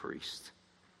superior priest.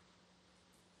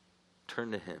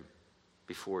 Turn to him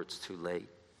before it's too late.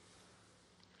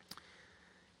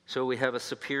 So we have a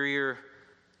superior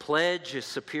pledge, a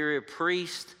superior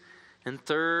priest, and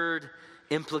third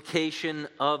implication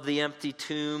of the empty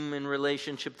tomb in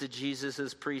relationship to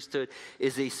Jesus' priesthood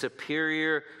is a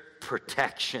superior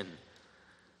protection.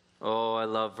 Oh, I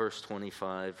love verse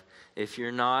 25. If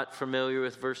you're not familiar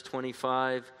with verse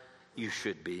 25, you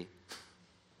should be.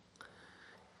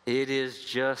 It is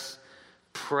just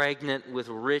pregnant with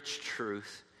rich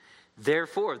truth.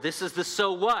 Therefore, this is the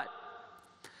so what?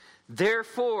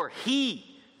 Therefore, he,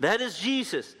 that is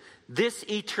Jesus, this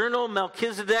eternal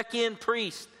Melchizedekian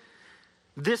priest,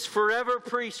 this forever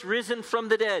priest risen from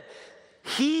the dead,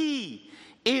 he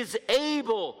is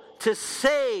able to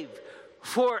save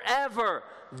forever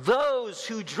those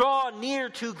who draw near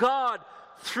to God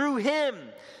through him,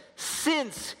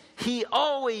 since he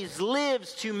always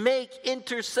lives to make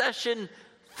intercession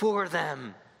for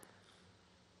them.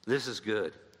 This is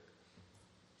good.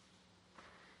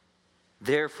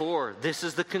 Therefore, this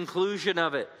is the conclusion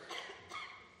of it.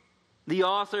 The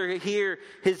author here,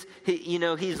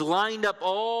 he's lined up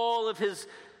all of his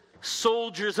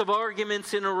soldiers of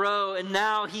arguments in a row, and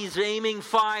now he's aiming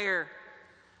fire.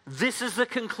 This is the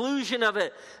conclusion of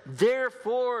it.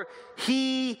 Therefore,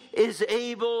 he is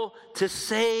able to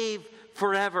save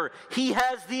forever. He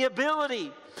has the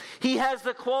ability. He has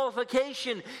the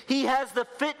qualification. He has the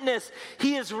fitness.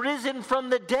 He is risen from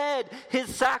the dead.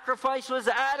 His sacrifice was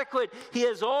adequate. He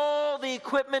has all the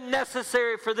equipment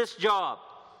necessary for this job.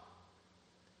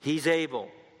 He's able.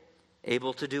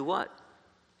 Able to do what?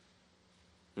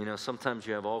 You know, sometimes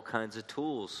you have all kinds of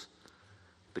tools,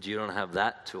 but you don't have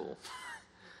that tool.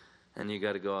 And you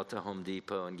got to go out to Home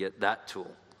Depot and get that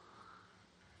tool.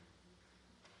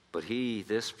 But he,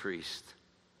 this priest,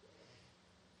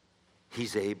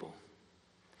 he's able.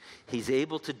 He's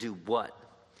able to do what?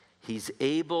 He's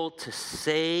able to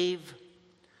save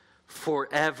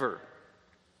forever.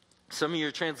 Some of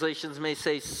your translations may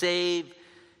say save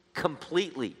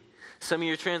completely. Some of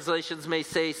your translations may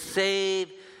say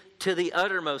save to the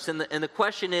uttermost. And the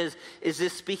question is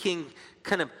this speaking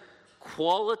kind of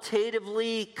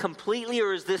qualitatively, completely,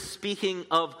 or is this speaking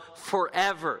of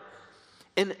forever?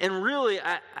 And really,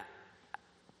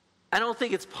 I don't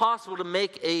think it's possible to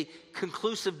make a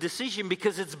conclusive decision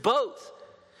because it's both.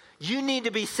 You need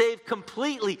to be saved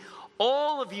completely,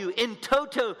 all of you in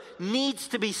toto needs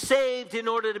to be saved in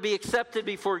order to be accepted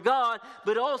before God,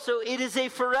 but also it is a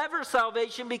forever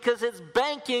salvation because it's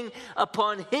banking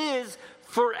upon His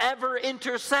forever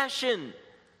intercession.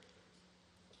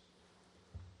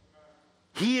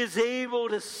 He is able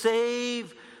to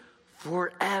save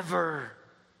forever.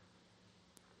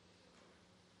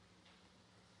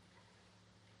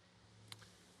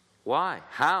 Why?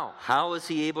 How? How is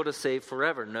He able to save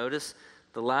forever? Notice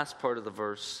the last part of the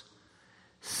verse.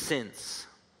 Since.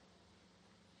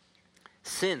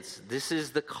 This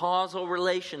is the causal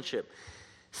relationship.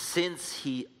 Since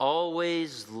He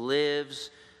always lives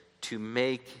to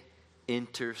make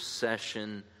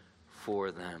intercession for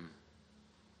them.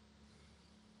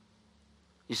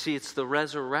 You see, it's the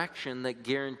resurrection that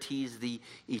guarantees the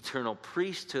eternal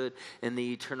priesthood. And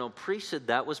the eternal priesthood,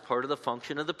 that was part of the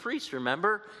function of the priest.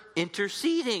 Remember?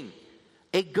 Interceding.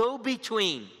 A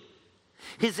go-between.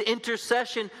 His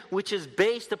intercession, which is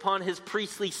based upon His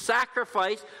priestly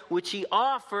sacrifice, which He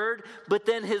offered, but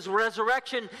then His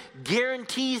resurrection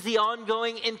guarantees the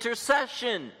ongoing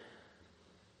intercession.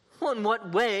 Well, in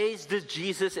what ways does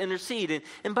Jesus intercede?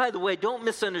 And by the way, don't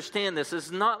misunderstand this. It's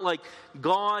not like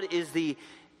God is the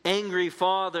angry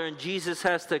father and Jesus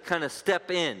has to kind of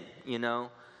step in, you know.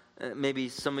 Maybe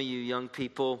some of you young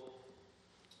people,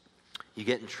 you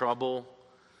get in trouble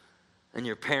and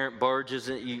your parent barges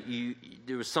in.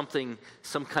 There was some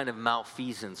kind of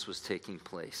malfeasance was taking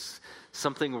place.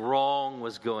 Something wrong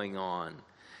was going on.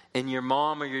 And your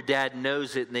mom or your dad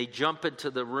knows it and they jump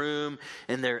into the room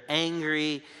and they're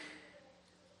angry.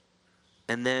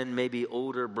 And then maybe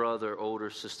older brother,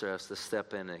 older sister has to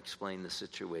step in and explain the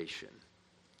situation.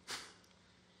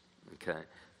 Okay?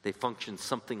 They function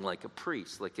something like a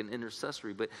priest, like an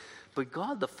intercessory. But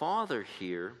God the Father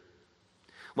here,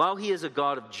 while He is a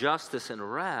God of justice and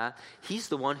wrath, He's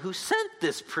the one who sent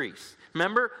this priest.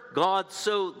 Remember? God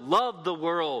so loved the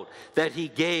world that He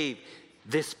gave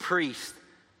this priest.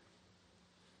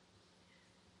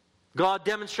 God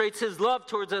demonstrates His love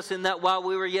towards us in that while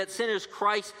we were yet sinners,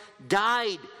 Christ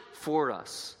died for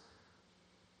us.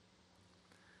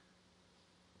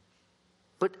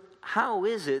 But how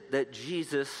is it that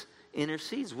Jesus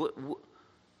intercedes?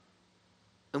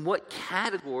 In what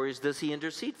categories does He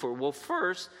intercede for? Well,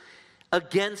 first,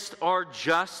 against our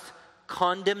just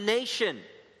condemnation.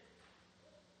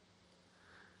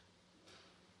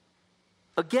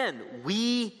 Again,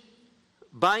 we,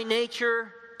 by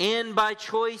nature and by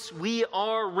choice, we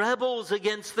are rebels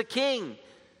against the King.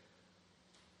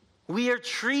 We are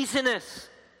treasonous.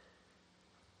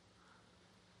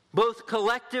 Both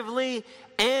collectively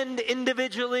and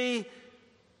individually,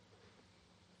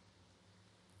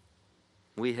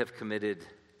 we have committed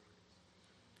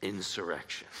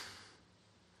insurrection,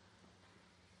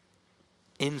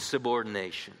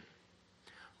 insubordination,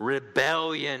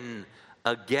 rebellion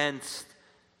against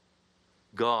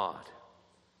God.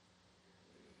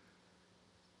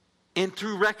 And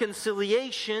through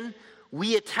reconciliation,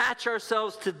 we attach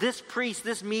ourselves to this priest,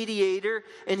 this mediator,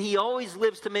 and he always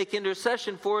lives to make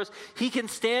intercession for us. He can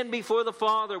stand before the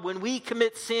Father when we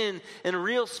commit sin in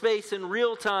real space, in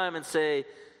real time, and say,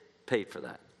 paid for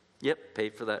that. Yep,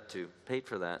 paid for that too. Paid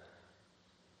for that.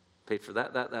 Paid for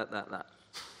that.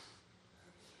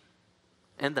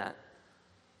 And that.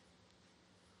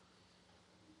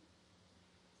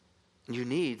 You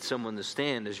need someone to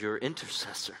stand as your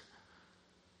intercessor.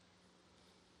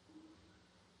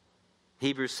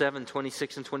 Hebrews 7,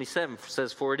 26 and 27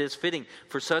 says, "For it is fitting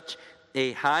for such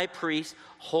a high priest,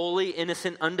 holy,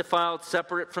 innocent, undefiled,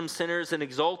 separate from sinners, and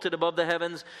exalted above the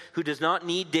heavens, who does not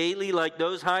need daily, like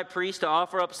those high priests, to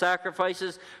offer up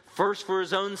sacrifices, first for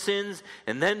his own sins,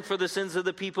 and then for the sins of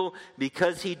the people,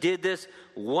 because he did this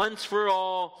once for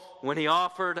all when he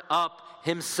offered up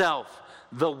himself."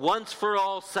 The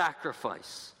once-for-all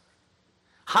sacrifice.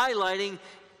 Highlighting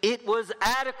it was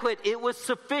adequate, it was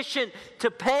sufficient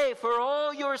to pay for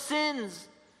all your sins.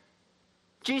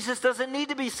 Jesus doesn't need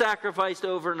to be sacrificed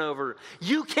over and over.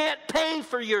 You can't pay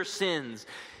for your sins.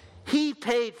 He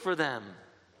paid for them.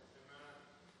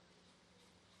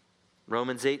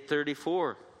 Romans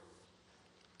 8:34.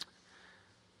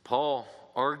 Paul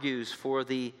argues for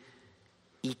the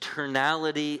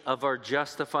eternality of our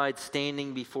justified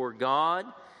standing before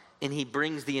God, and he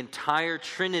brings the entire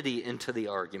Trinity into the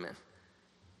argument.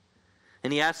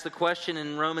 And he asks the question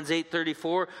in Romans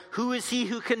 8:34, who is he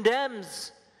who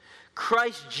condemns?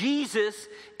 Christ Jesus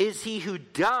is he who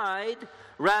died,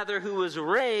 rather who was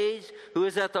raised, who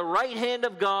is at the right hand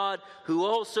of God, who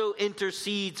also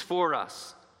intercedes for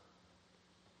us.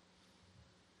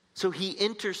 So he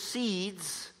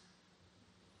intercedes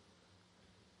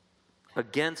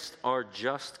against our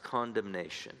just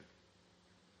condemnation.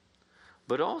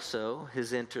 But also,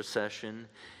 his intercession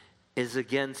is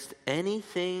against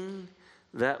anything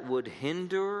that would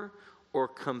hinder or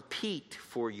compete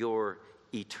for your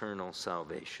eternal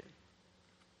salvation.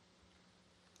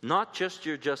 Not just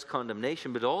your just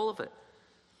condemnation, but all of it.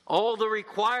 All the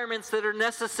requirements that are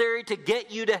necessary to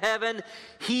get you to heaven,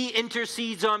 he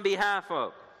intercedes on behalf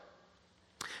of.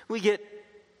 We get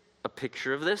a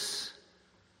picture of this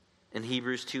in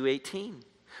Hebrews 2:18.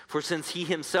 For since he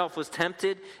himself was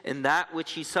tempted in that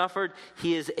which he suffered,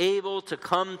 he is able to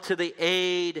come to the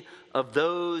aid of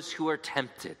those who are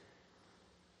tempted.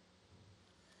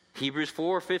 Hebrews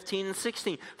 4:15 and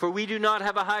 16. For we do not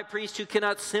have a high priest who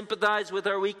cannot sympathize with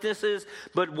our weaknesses,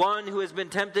 but one who has been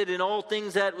tempted in all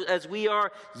things as we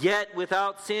are, yet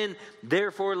without sin.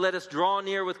 Therefore let us draw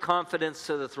near with confidence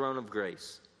to the throne of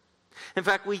grace. In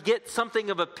fact, we get something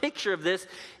of a picture of this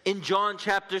in John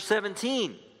chapter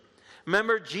 17.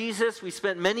 Remember Jesus, we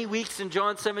spent many weeks in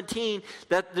John 17,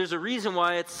 that there's a reason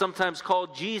why it's sometimes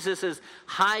called Jesus'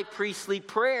 high priestly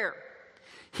prayer.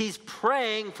 He's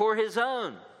praying for his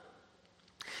own.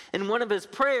 In one of his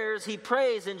prayers, he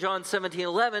prays in John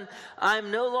 17:11, I am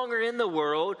no longer in the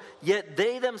world, yet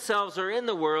they themselves are in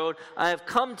the world. I have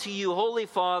come to you, Holy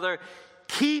Father.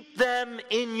 Keep them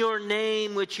in your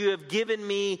name, which you have given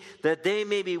me, that they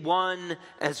may be one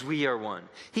as we are one.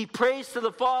 He prays to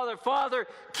the Father, Father,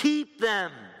 keep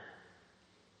them.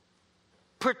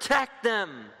 Protect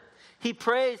them. He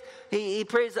prays,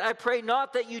 I pray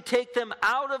not that you take them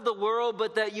out of the world,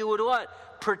 but that you would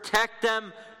what? Protect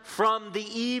them from the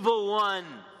evil one.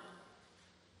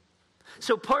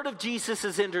 So part of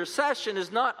Jesus' intercession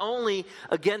is not only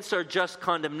against our just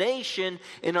condemnation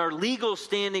in our legal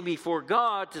standing before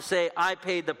God to say, I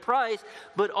paid the price,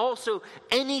 but also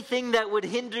anything that would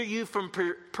hinder you from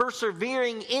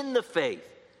persevering in the faith.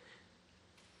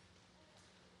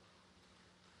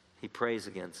 He prays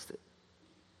against it.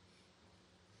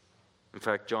 In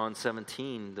fact, John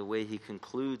 17, the way he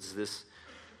concludes this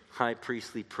high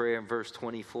priestly prayer in verse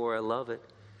 24, I love it.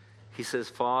 He says,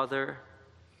 Father,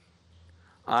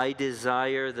 I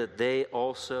desire that they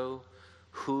also,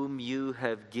 whom you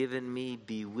have given me,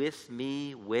 be with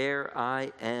me where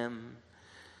I am,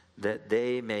 that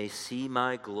they may see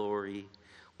my glory,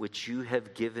 which you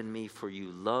have given me, for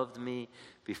you loved me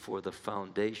before the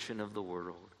foundation of the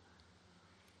world.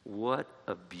 What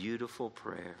a beautiful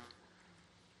prayer.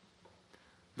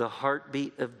 The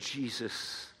heartbeat of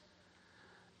Jesus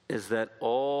is that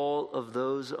all of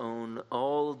those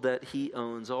all that he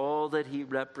owns, all that he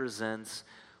represents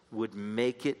would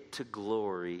make it to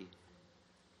glory.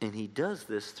 And he does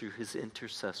this through his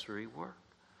intercessory work.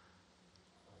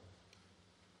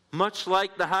 Much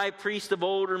like the high priest of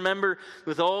old, remember,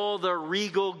 with all the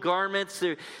regal garments,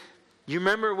 you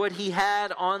remember what he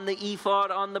had on the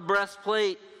ephod, on the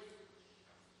breastplate?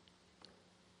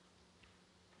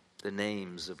 The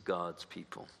names of God's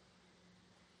people.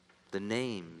 The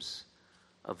names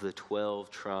of the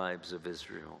 12 tribes of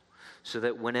Israel. So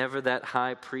that whenever that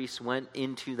high priest went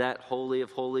into that Holy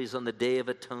of Holies on the Day of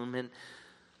Atonement,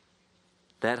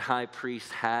 that high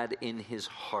priest had in his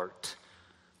heart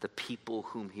the people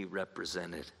whom he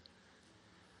represented.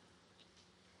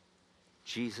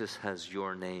 Jesus has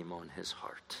your name on his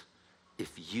heart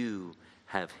if you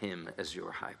have him as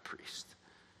your high priest.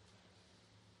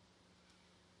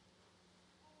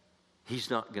 He's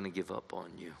not going to give up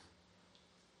on you.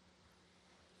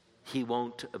 He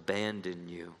won't abandon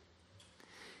you.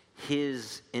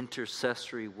 His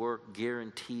intercessory work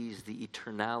guarantees the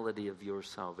eternality of your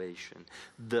salvation.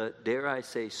 The, dare I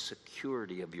say,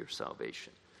 security of your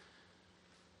salvation.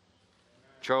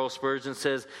 Charles Spurgeon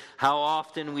says, how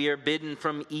often we are bidden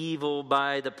from evil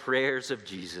by the prayers of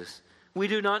Jesus. We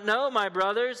do not know, my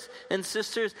brothers and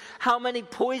sisters, how many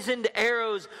poisoned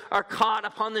arrows are caught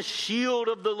upon the shield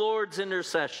of the Lord's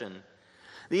intercession.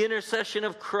 The intercession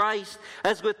of Christ,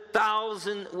 as with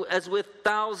thousand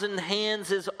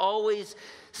hands, is always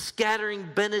scattering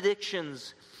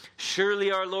benedictions.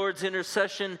 Surely our Lord's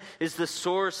intercession is the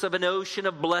source of an ocean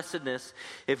of blessedness.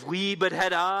 If we but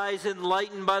had eyes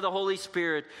enlightened by the Holy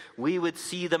Spirit, we would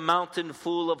see the mountain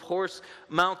full of horses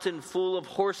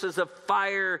of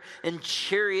fire and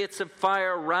chariots of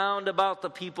fire round about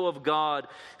the people of God.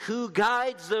 Who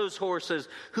guides those horses?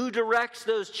 Who directs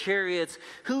those chariots?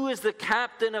 Who is the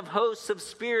captain of hosts of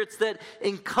spirits that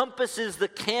encompasses the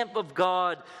camp of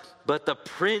God? But the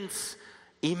Prince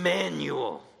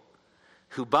Emmanuel,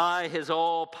 who by his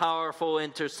all-powerful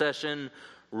intercession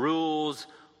rules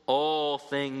all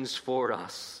things for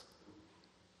us.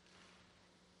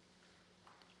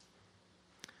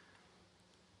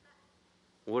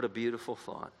 What a beautiful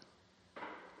thought.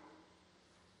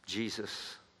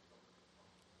 Jesus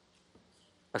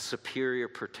a superior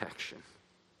protection.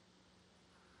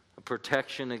 A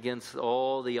protection against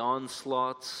all the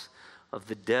onslaughts of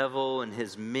the devil and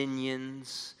his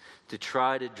minions to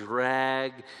try to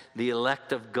drag the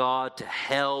elect of God to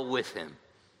hell with him.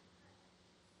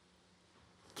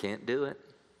 Can't do it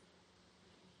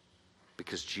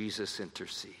because Jesus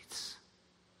intercedes.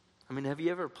 I mean, have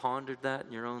you ever pondered that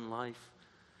in your own life?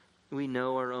 We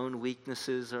know our own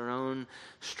weaknesses, our own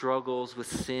struggles with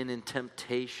sin and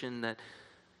temptation, that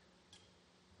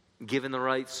given the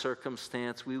right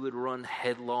circumstance, we would run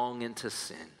headlong into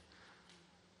sin.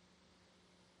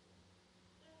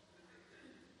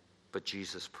 But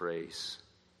Jesus prays.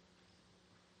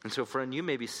 And so, friend, you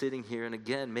may be sitting here, and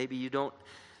again, maybe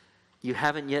you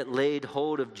haven't yet laid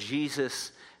hold of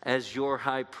Jesus as your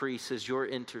high priest, as your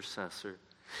intercessor.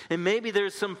 And maybe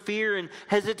there's some fear and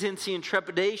hesitancy and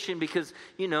trepidation because,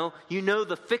 you know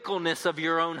the fickleness of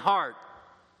your own heart.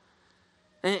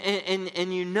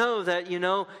 And you know that, you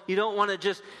don't want to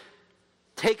just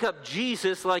take up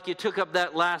Jesus like you took up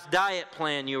that last diet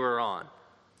plan you were on.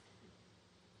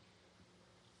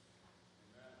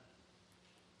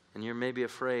 And you're maybe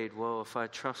afraid, well, if I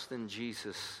trust in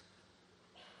Jesus,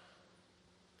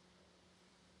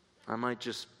 I might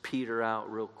just peter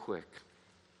out real quick.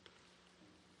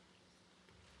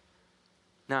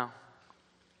 Now,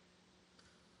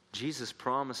 Jesus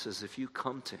promises if you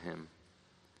come to him,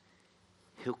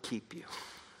 he'll keep you.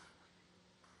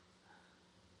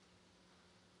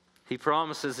 He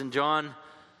promises in John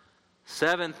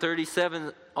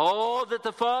 7:37, all that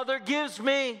the Father gives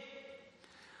me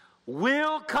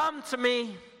will come to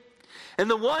me, and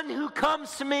the one who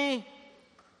comes to me,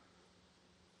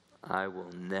 I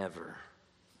will never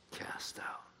cast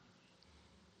out.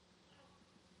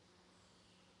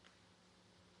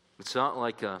 It's not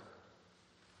like a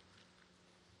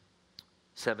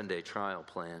 7-day trial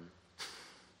plan.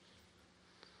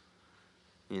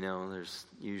 There's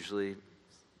usually,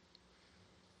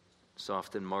 it's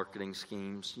often marketing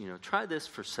schemes, try this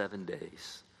for 7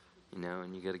 days,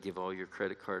 and you got to give all your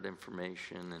credit card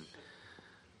information,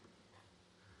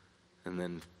 and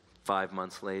then 5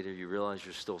 months later you realize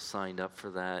you're still signed up for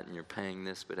that and you're paying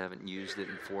this but haven't used it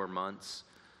in 4 months.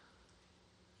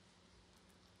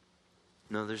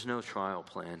 No, there's no trial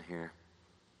plan here.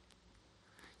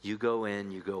 You go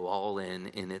in, you go all in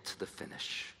it to the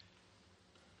finish.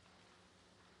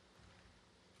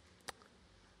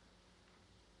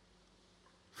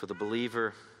 For the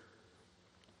believer,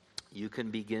 you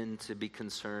can begin to be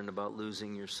concerned about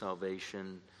losing your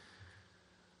salvation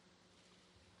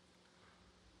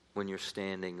when you're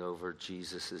standing over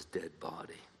Jesus' dead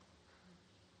body.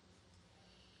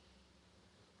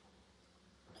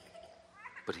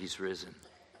 But he's risen.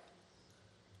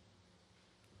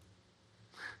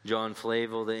 John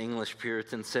Flavel, the English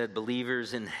Puritan, said,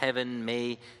 believers in heaven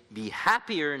may be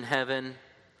happier in heaven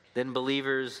than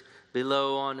believers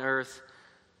below on earth,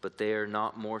 but they are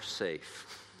not more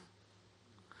safe.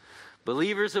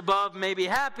 Believers above may be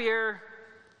happier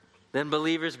than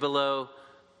believers below,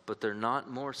 but they're not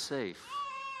more safe,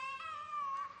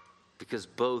 because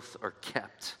both are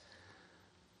kept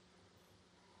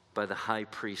by the high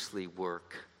priestly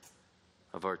work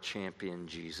of our champion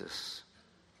Jesus.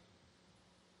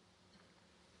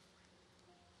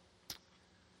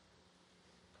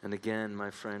 And again,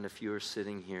 my friend, if you are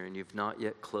sitting here and you've not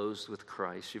yet closed with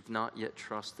Christ, you've not yet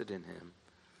trusted in him,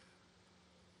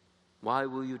 why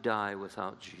will you die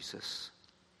without Jesus?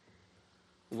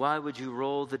 Why would you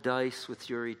roll the dice with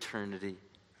your eternity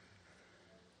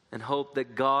and hope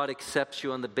that God accepts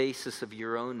you on the basis of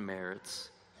your own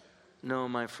merits? No,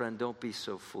 my friend, don't be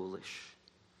so foolish.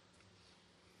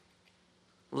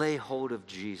 Lay hold of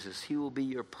Jesus. He will be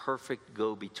your perfect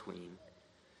go-between.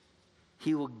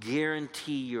 He will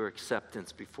guarantee your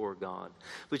acceptance before God.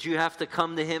 But you have to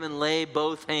come to him and lay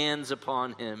both hands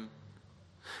upon him.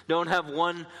 Don't have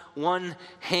one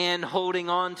hand holding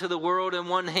on to the world and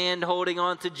one hand holding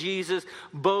on to Jesus.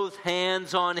 Both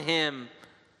hands on him.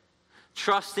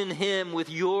 Trust in him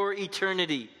with your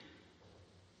eternity.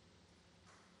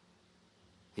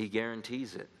 He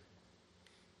guarantees it.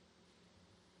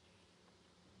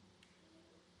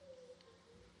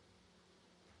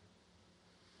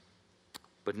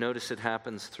 But notice it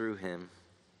happens through him.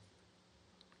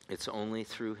 It's only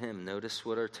through him. Notice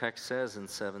what our text says in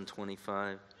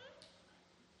 7:25.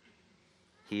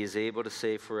 He is able to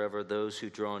save forever those who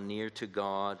draw near to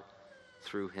God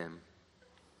through him.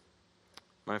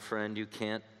 My friend, you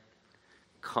can't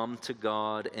come to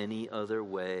God any other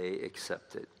way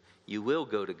except it. You will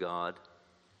go to God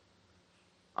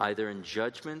either in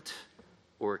judgment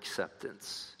or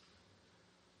acceptance.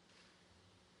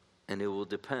 and it will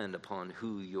depend upon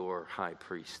who your high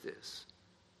priest is.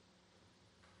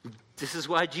 This is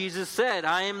why Jesus said,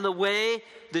 I am the way,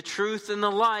 the truth, and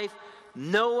the life.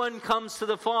 No one comes to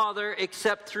the Father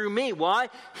except through me. Why?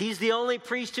 He's the only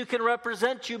priest who can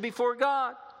represent you before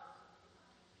God.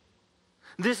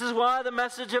 This is why the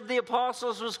message of the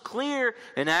apostles was clear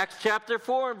in Acts chapter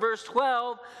 4 and verse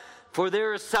 12. For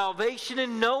there is salvation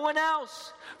in no one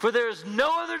else. For there is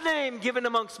no other name given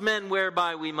amongst men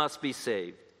whereby we must be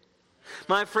saved.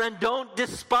 My friend, don't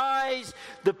despise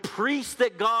the priest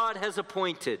that God has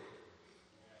appointed.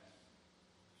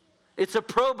 It's a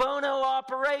pro bono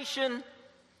operation.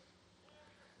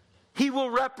 He will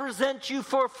represent you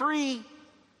for free.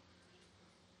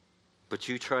 But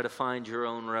you try to find your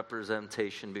own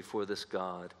representation before this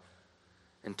God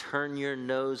and turn your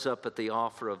nose up at the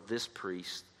offer of this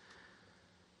priest,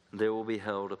 there will be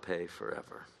hell to pay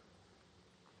forever.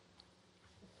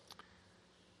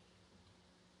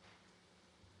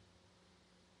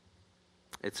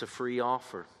 It's a free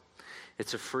offer.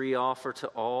 It's a free offer to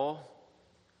all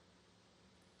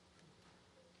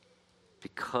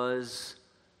because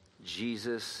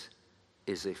Jesus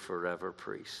is a forever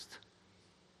priest.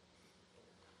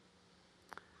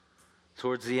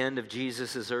 Towards the end of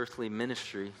Jesus' earthly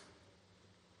ministry,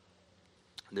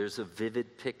 there's a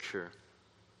vivid picture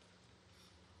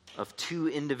of two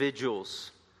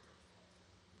individuals,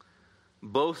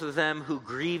 both of them who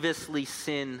grievously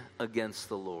sin against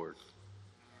the Lord.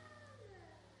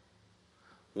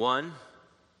 One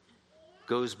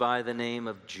goes by the name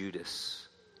of Judas.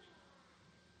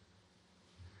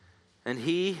 And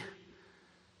he,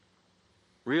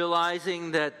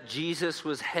 realizing that Jesus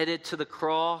was headed to the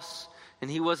cross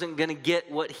and he wasn't going to get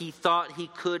what he thought he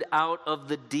could out of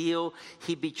the deal,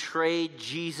 he betrayed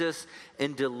Jesus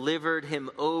and delivered him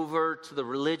over to the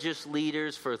religious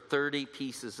leaders for 30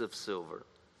 pieces of silver.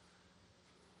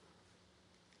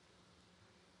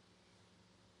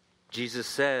 Jesus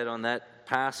said on that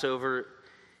Passover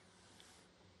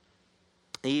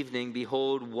evening,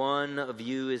 behold, one of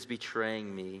you is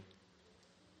betraying me.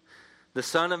 The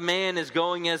Son of Man is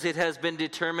going as it has been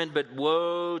determined, but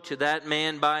woe to that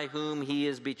man by whom he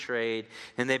is betrayed.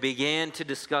 And they began to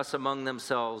discuss among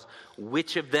themselves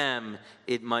which of them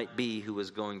it might be who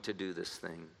was going to do this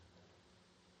thing.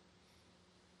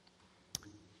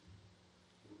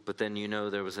 But then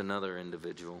there was another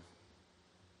individual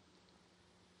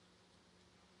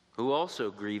who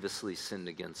also grievously sinned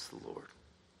against the Lord.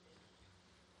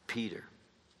 Peter.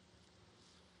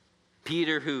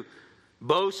 Peter, who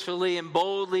boastfully and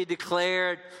boldly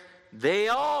declared, they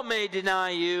all may deny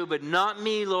you, but not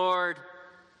me, Lord.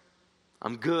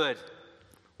 I'm good.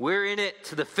 We're in it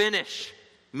to the finish.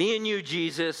 Me and you,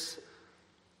 Jesus.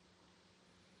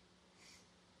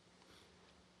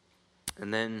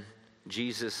 And then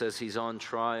Jesus, as he's on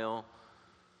trial,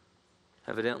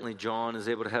 evidently John is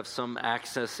able to have some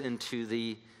access into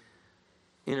the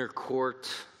inner court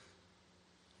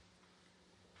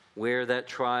where that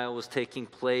trial was taking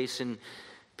place, and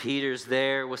Peter's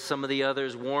there with some of the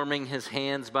others warming his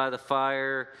hands by the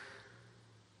fire,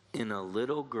 and a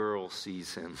little girl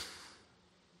sees him.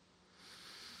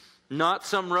 Not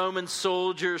some Roman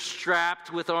soldier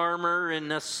strapped with armor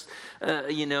and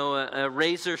a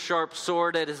razor-sharp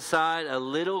sword at his side. A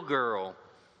little girl.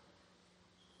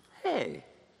 Hey,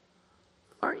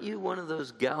 aren't you one of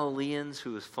those Galileans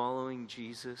who is following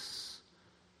Jesus?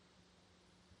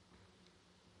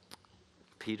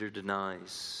 Peter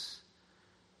denies,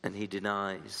 and he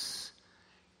denies,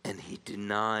 and he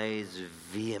denies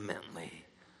vehemently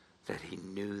that he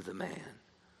knew the man.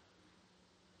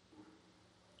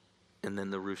 And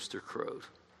then the rooster crowed.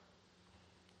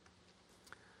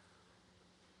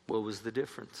 What was the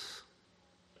difference?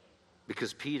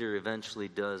 Because Peter eventually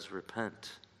does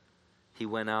repent. He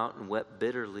went out and wept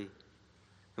bitterly.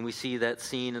 And we see that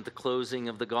scene at the closing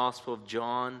of the Gospel of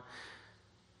John,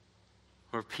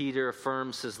 where Peter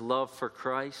affirms his love for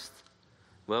Christ.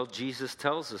 Well, Jesus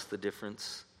tells us the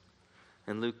difference.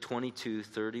 In Luke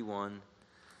 22:31,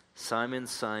 Simon,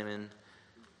 Simon,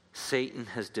 Satan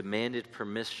has demanded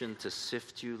permission to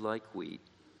sift you like wheat.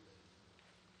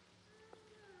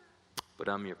 But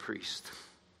I'm your priest.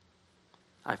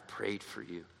 I've prayed for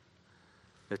you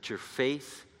that your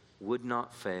faith would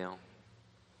not fail.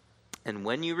 And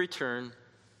when you return,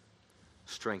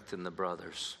 strengthen the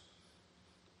brothers.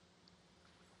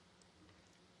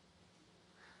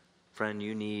 Friend,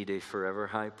 you need a forever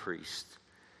high priest,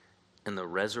 and the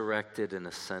resurrected and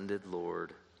ascended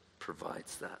Lord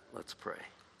provides that. Let's pray.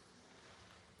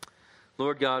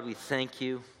 Lord God, we thank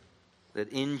you that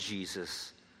in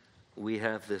Jesus we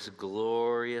have this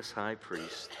glorious high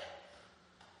priest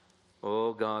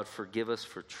Oh God, forgive us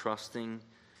for trusting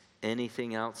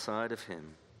anything outside of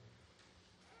him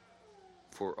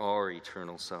for our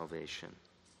eternal salvation.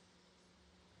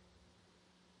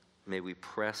 May we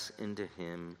press into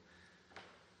him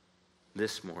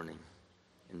this morning.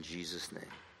 In Jesus' name.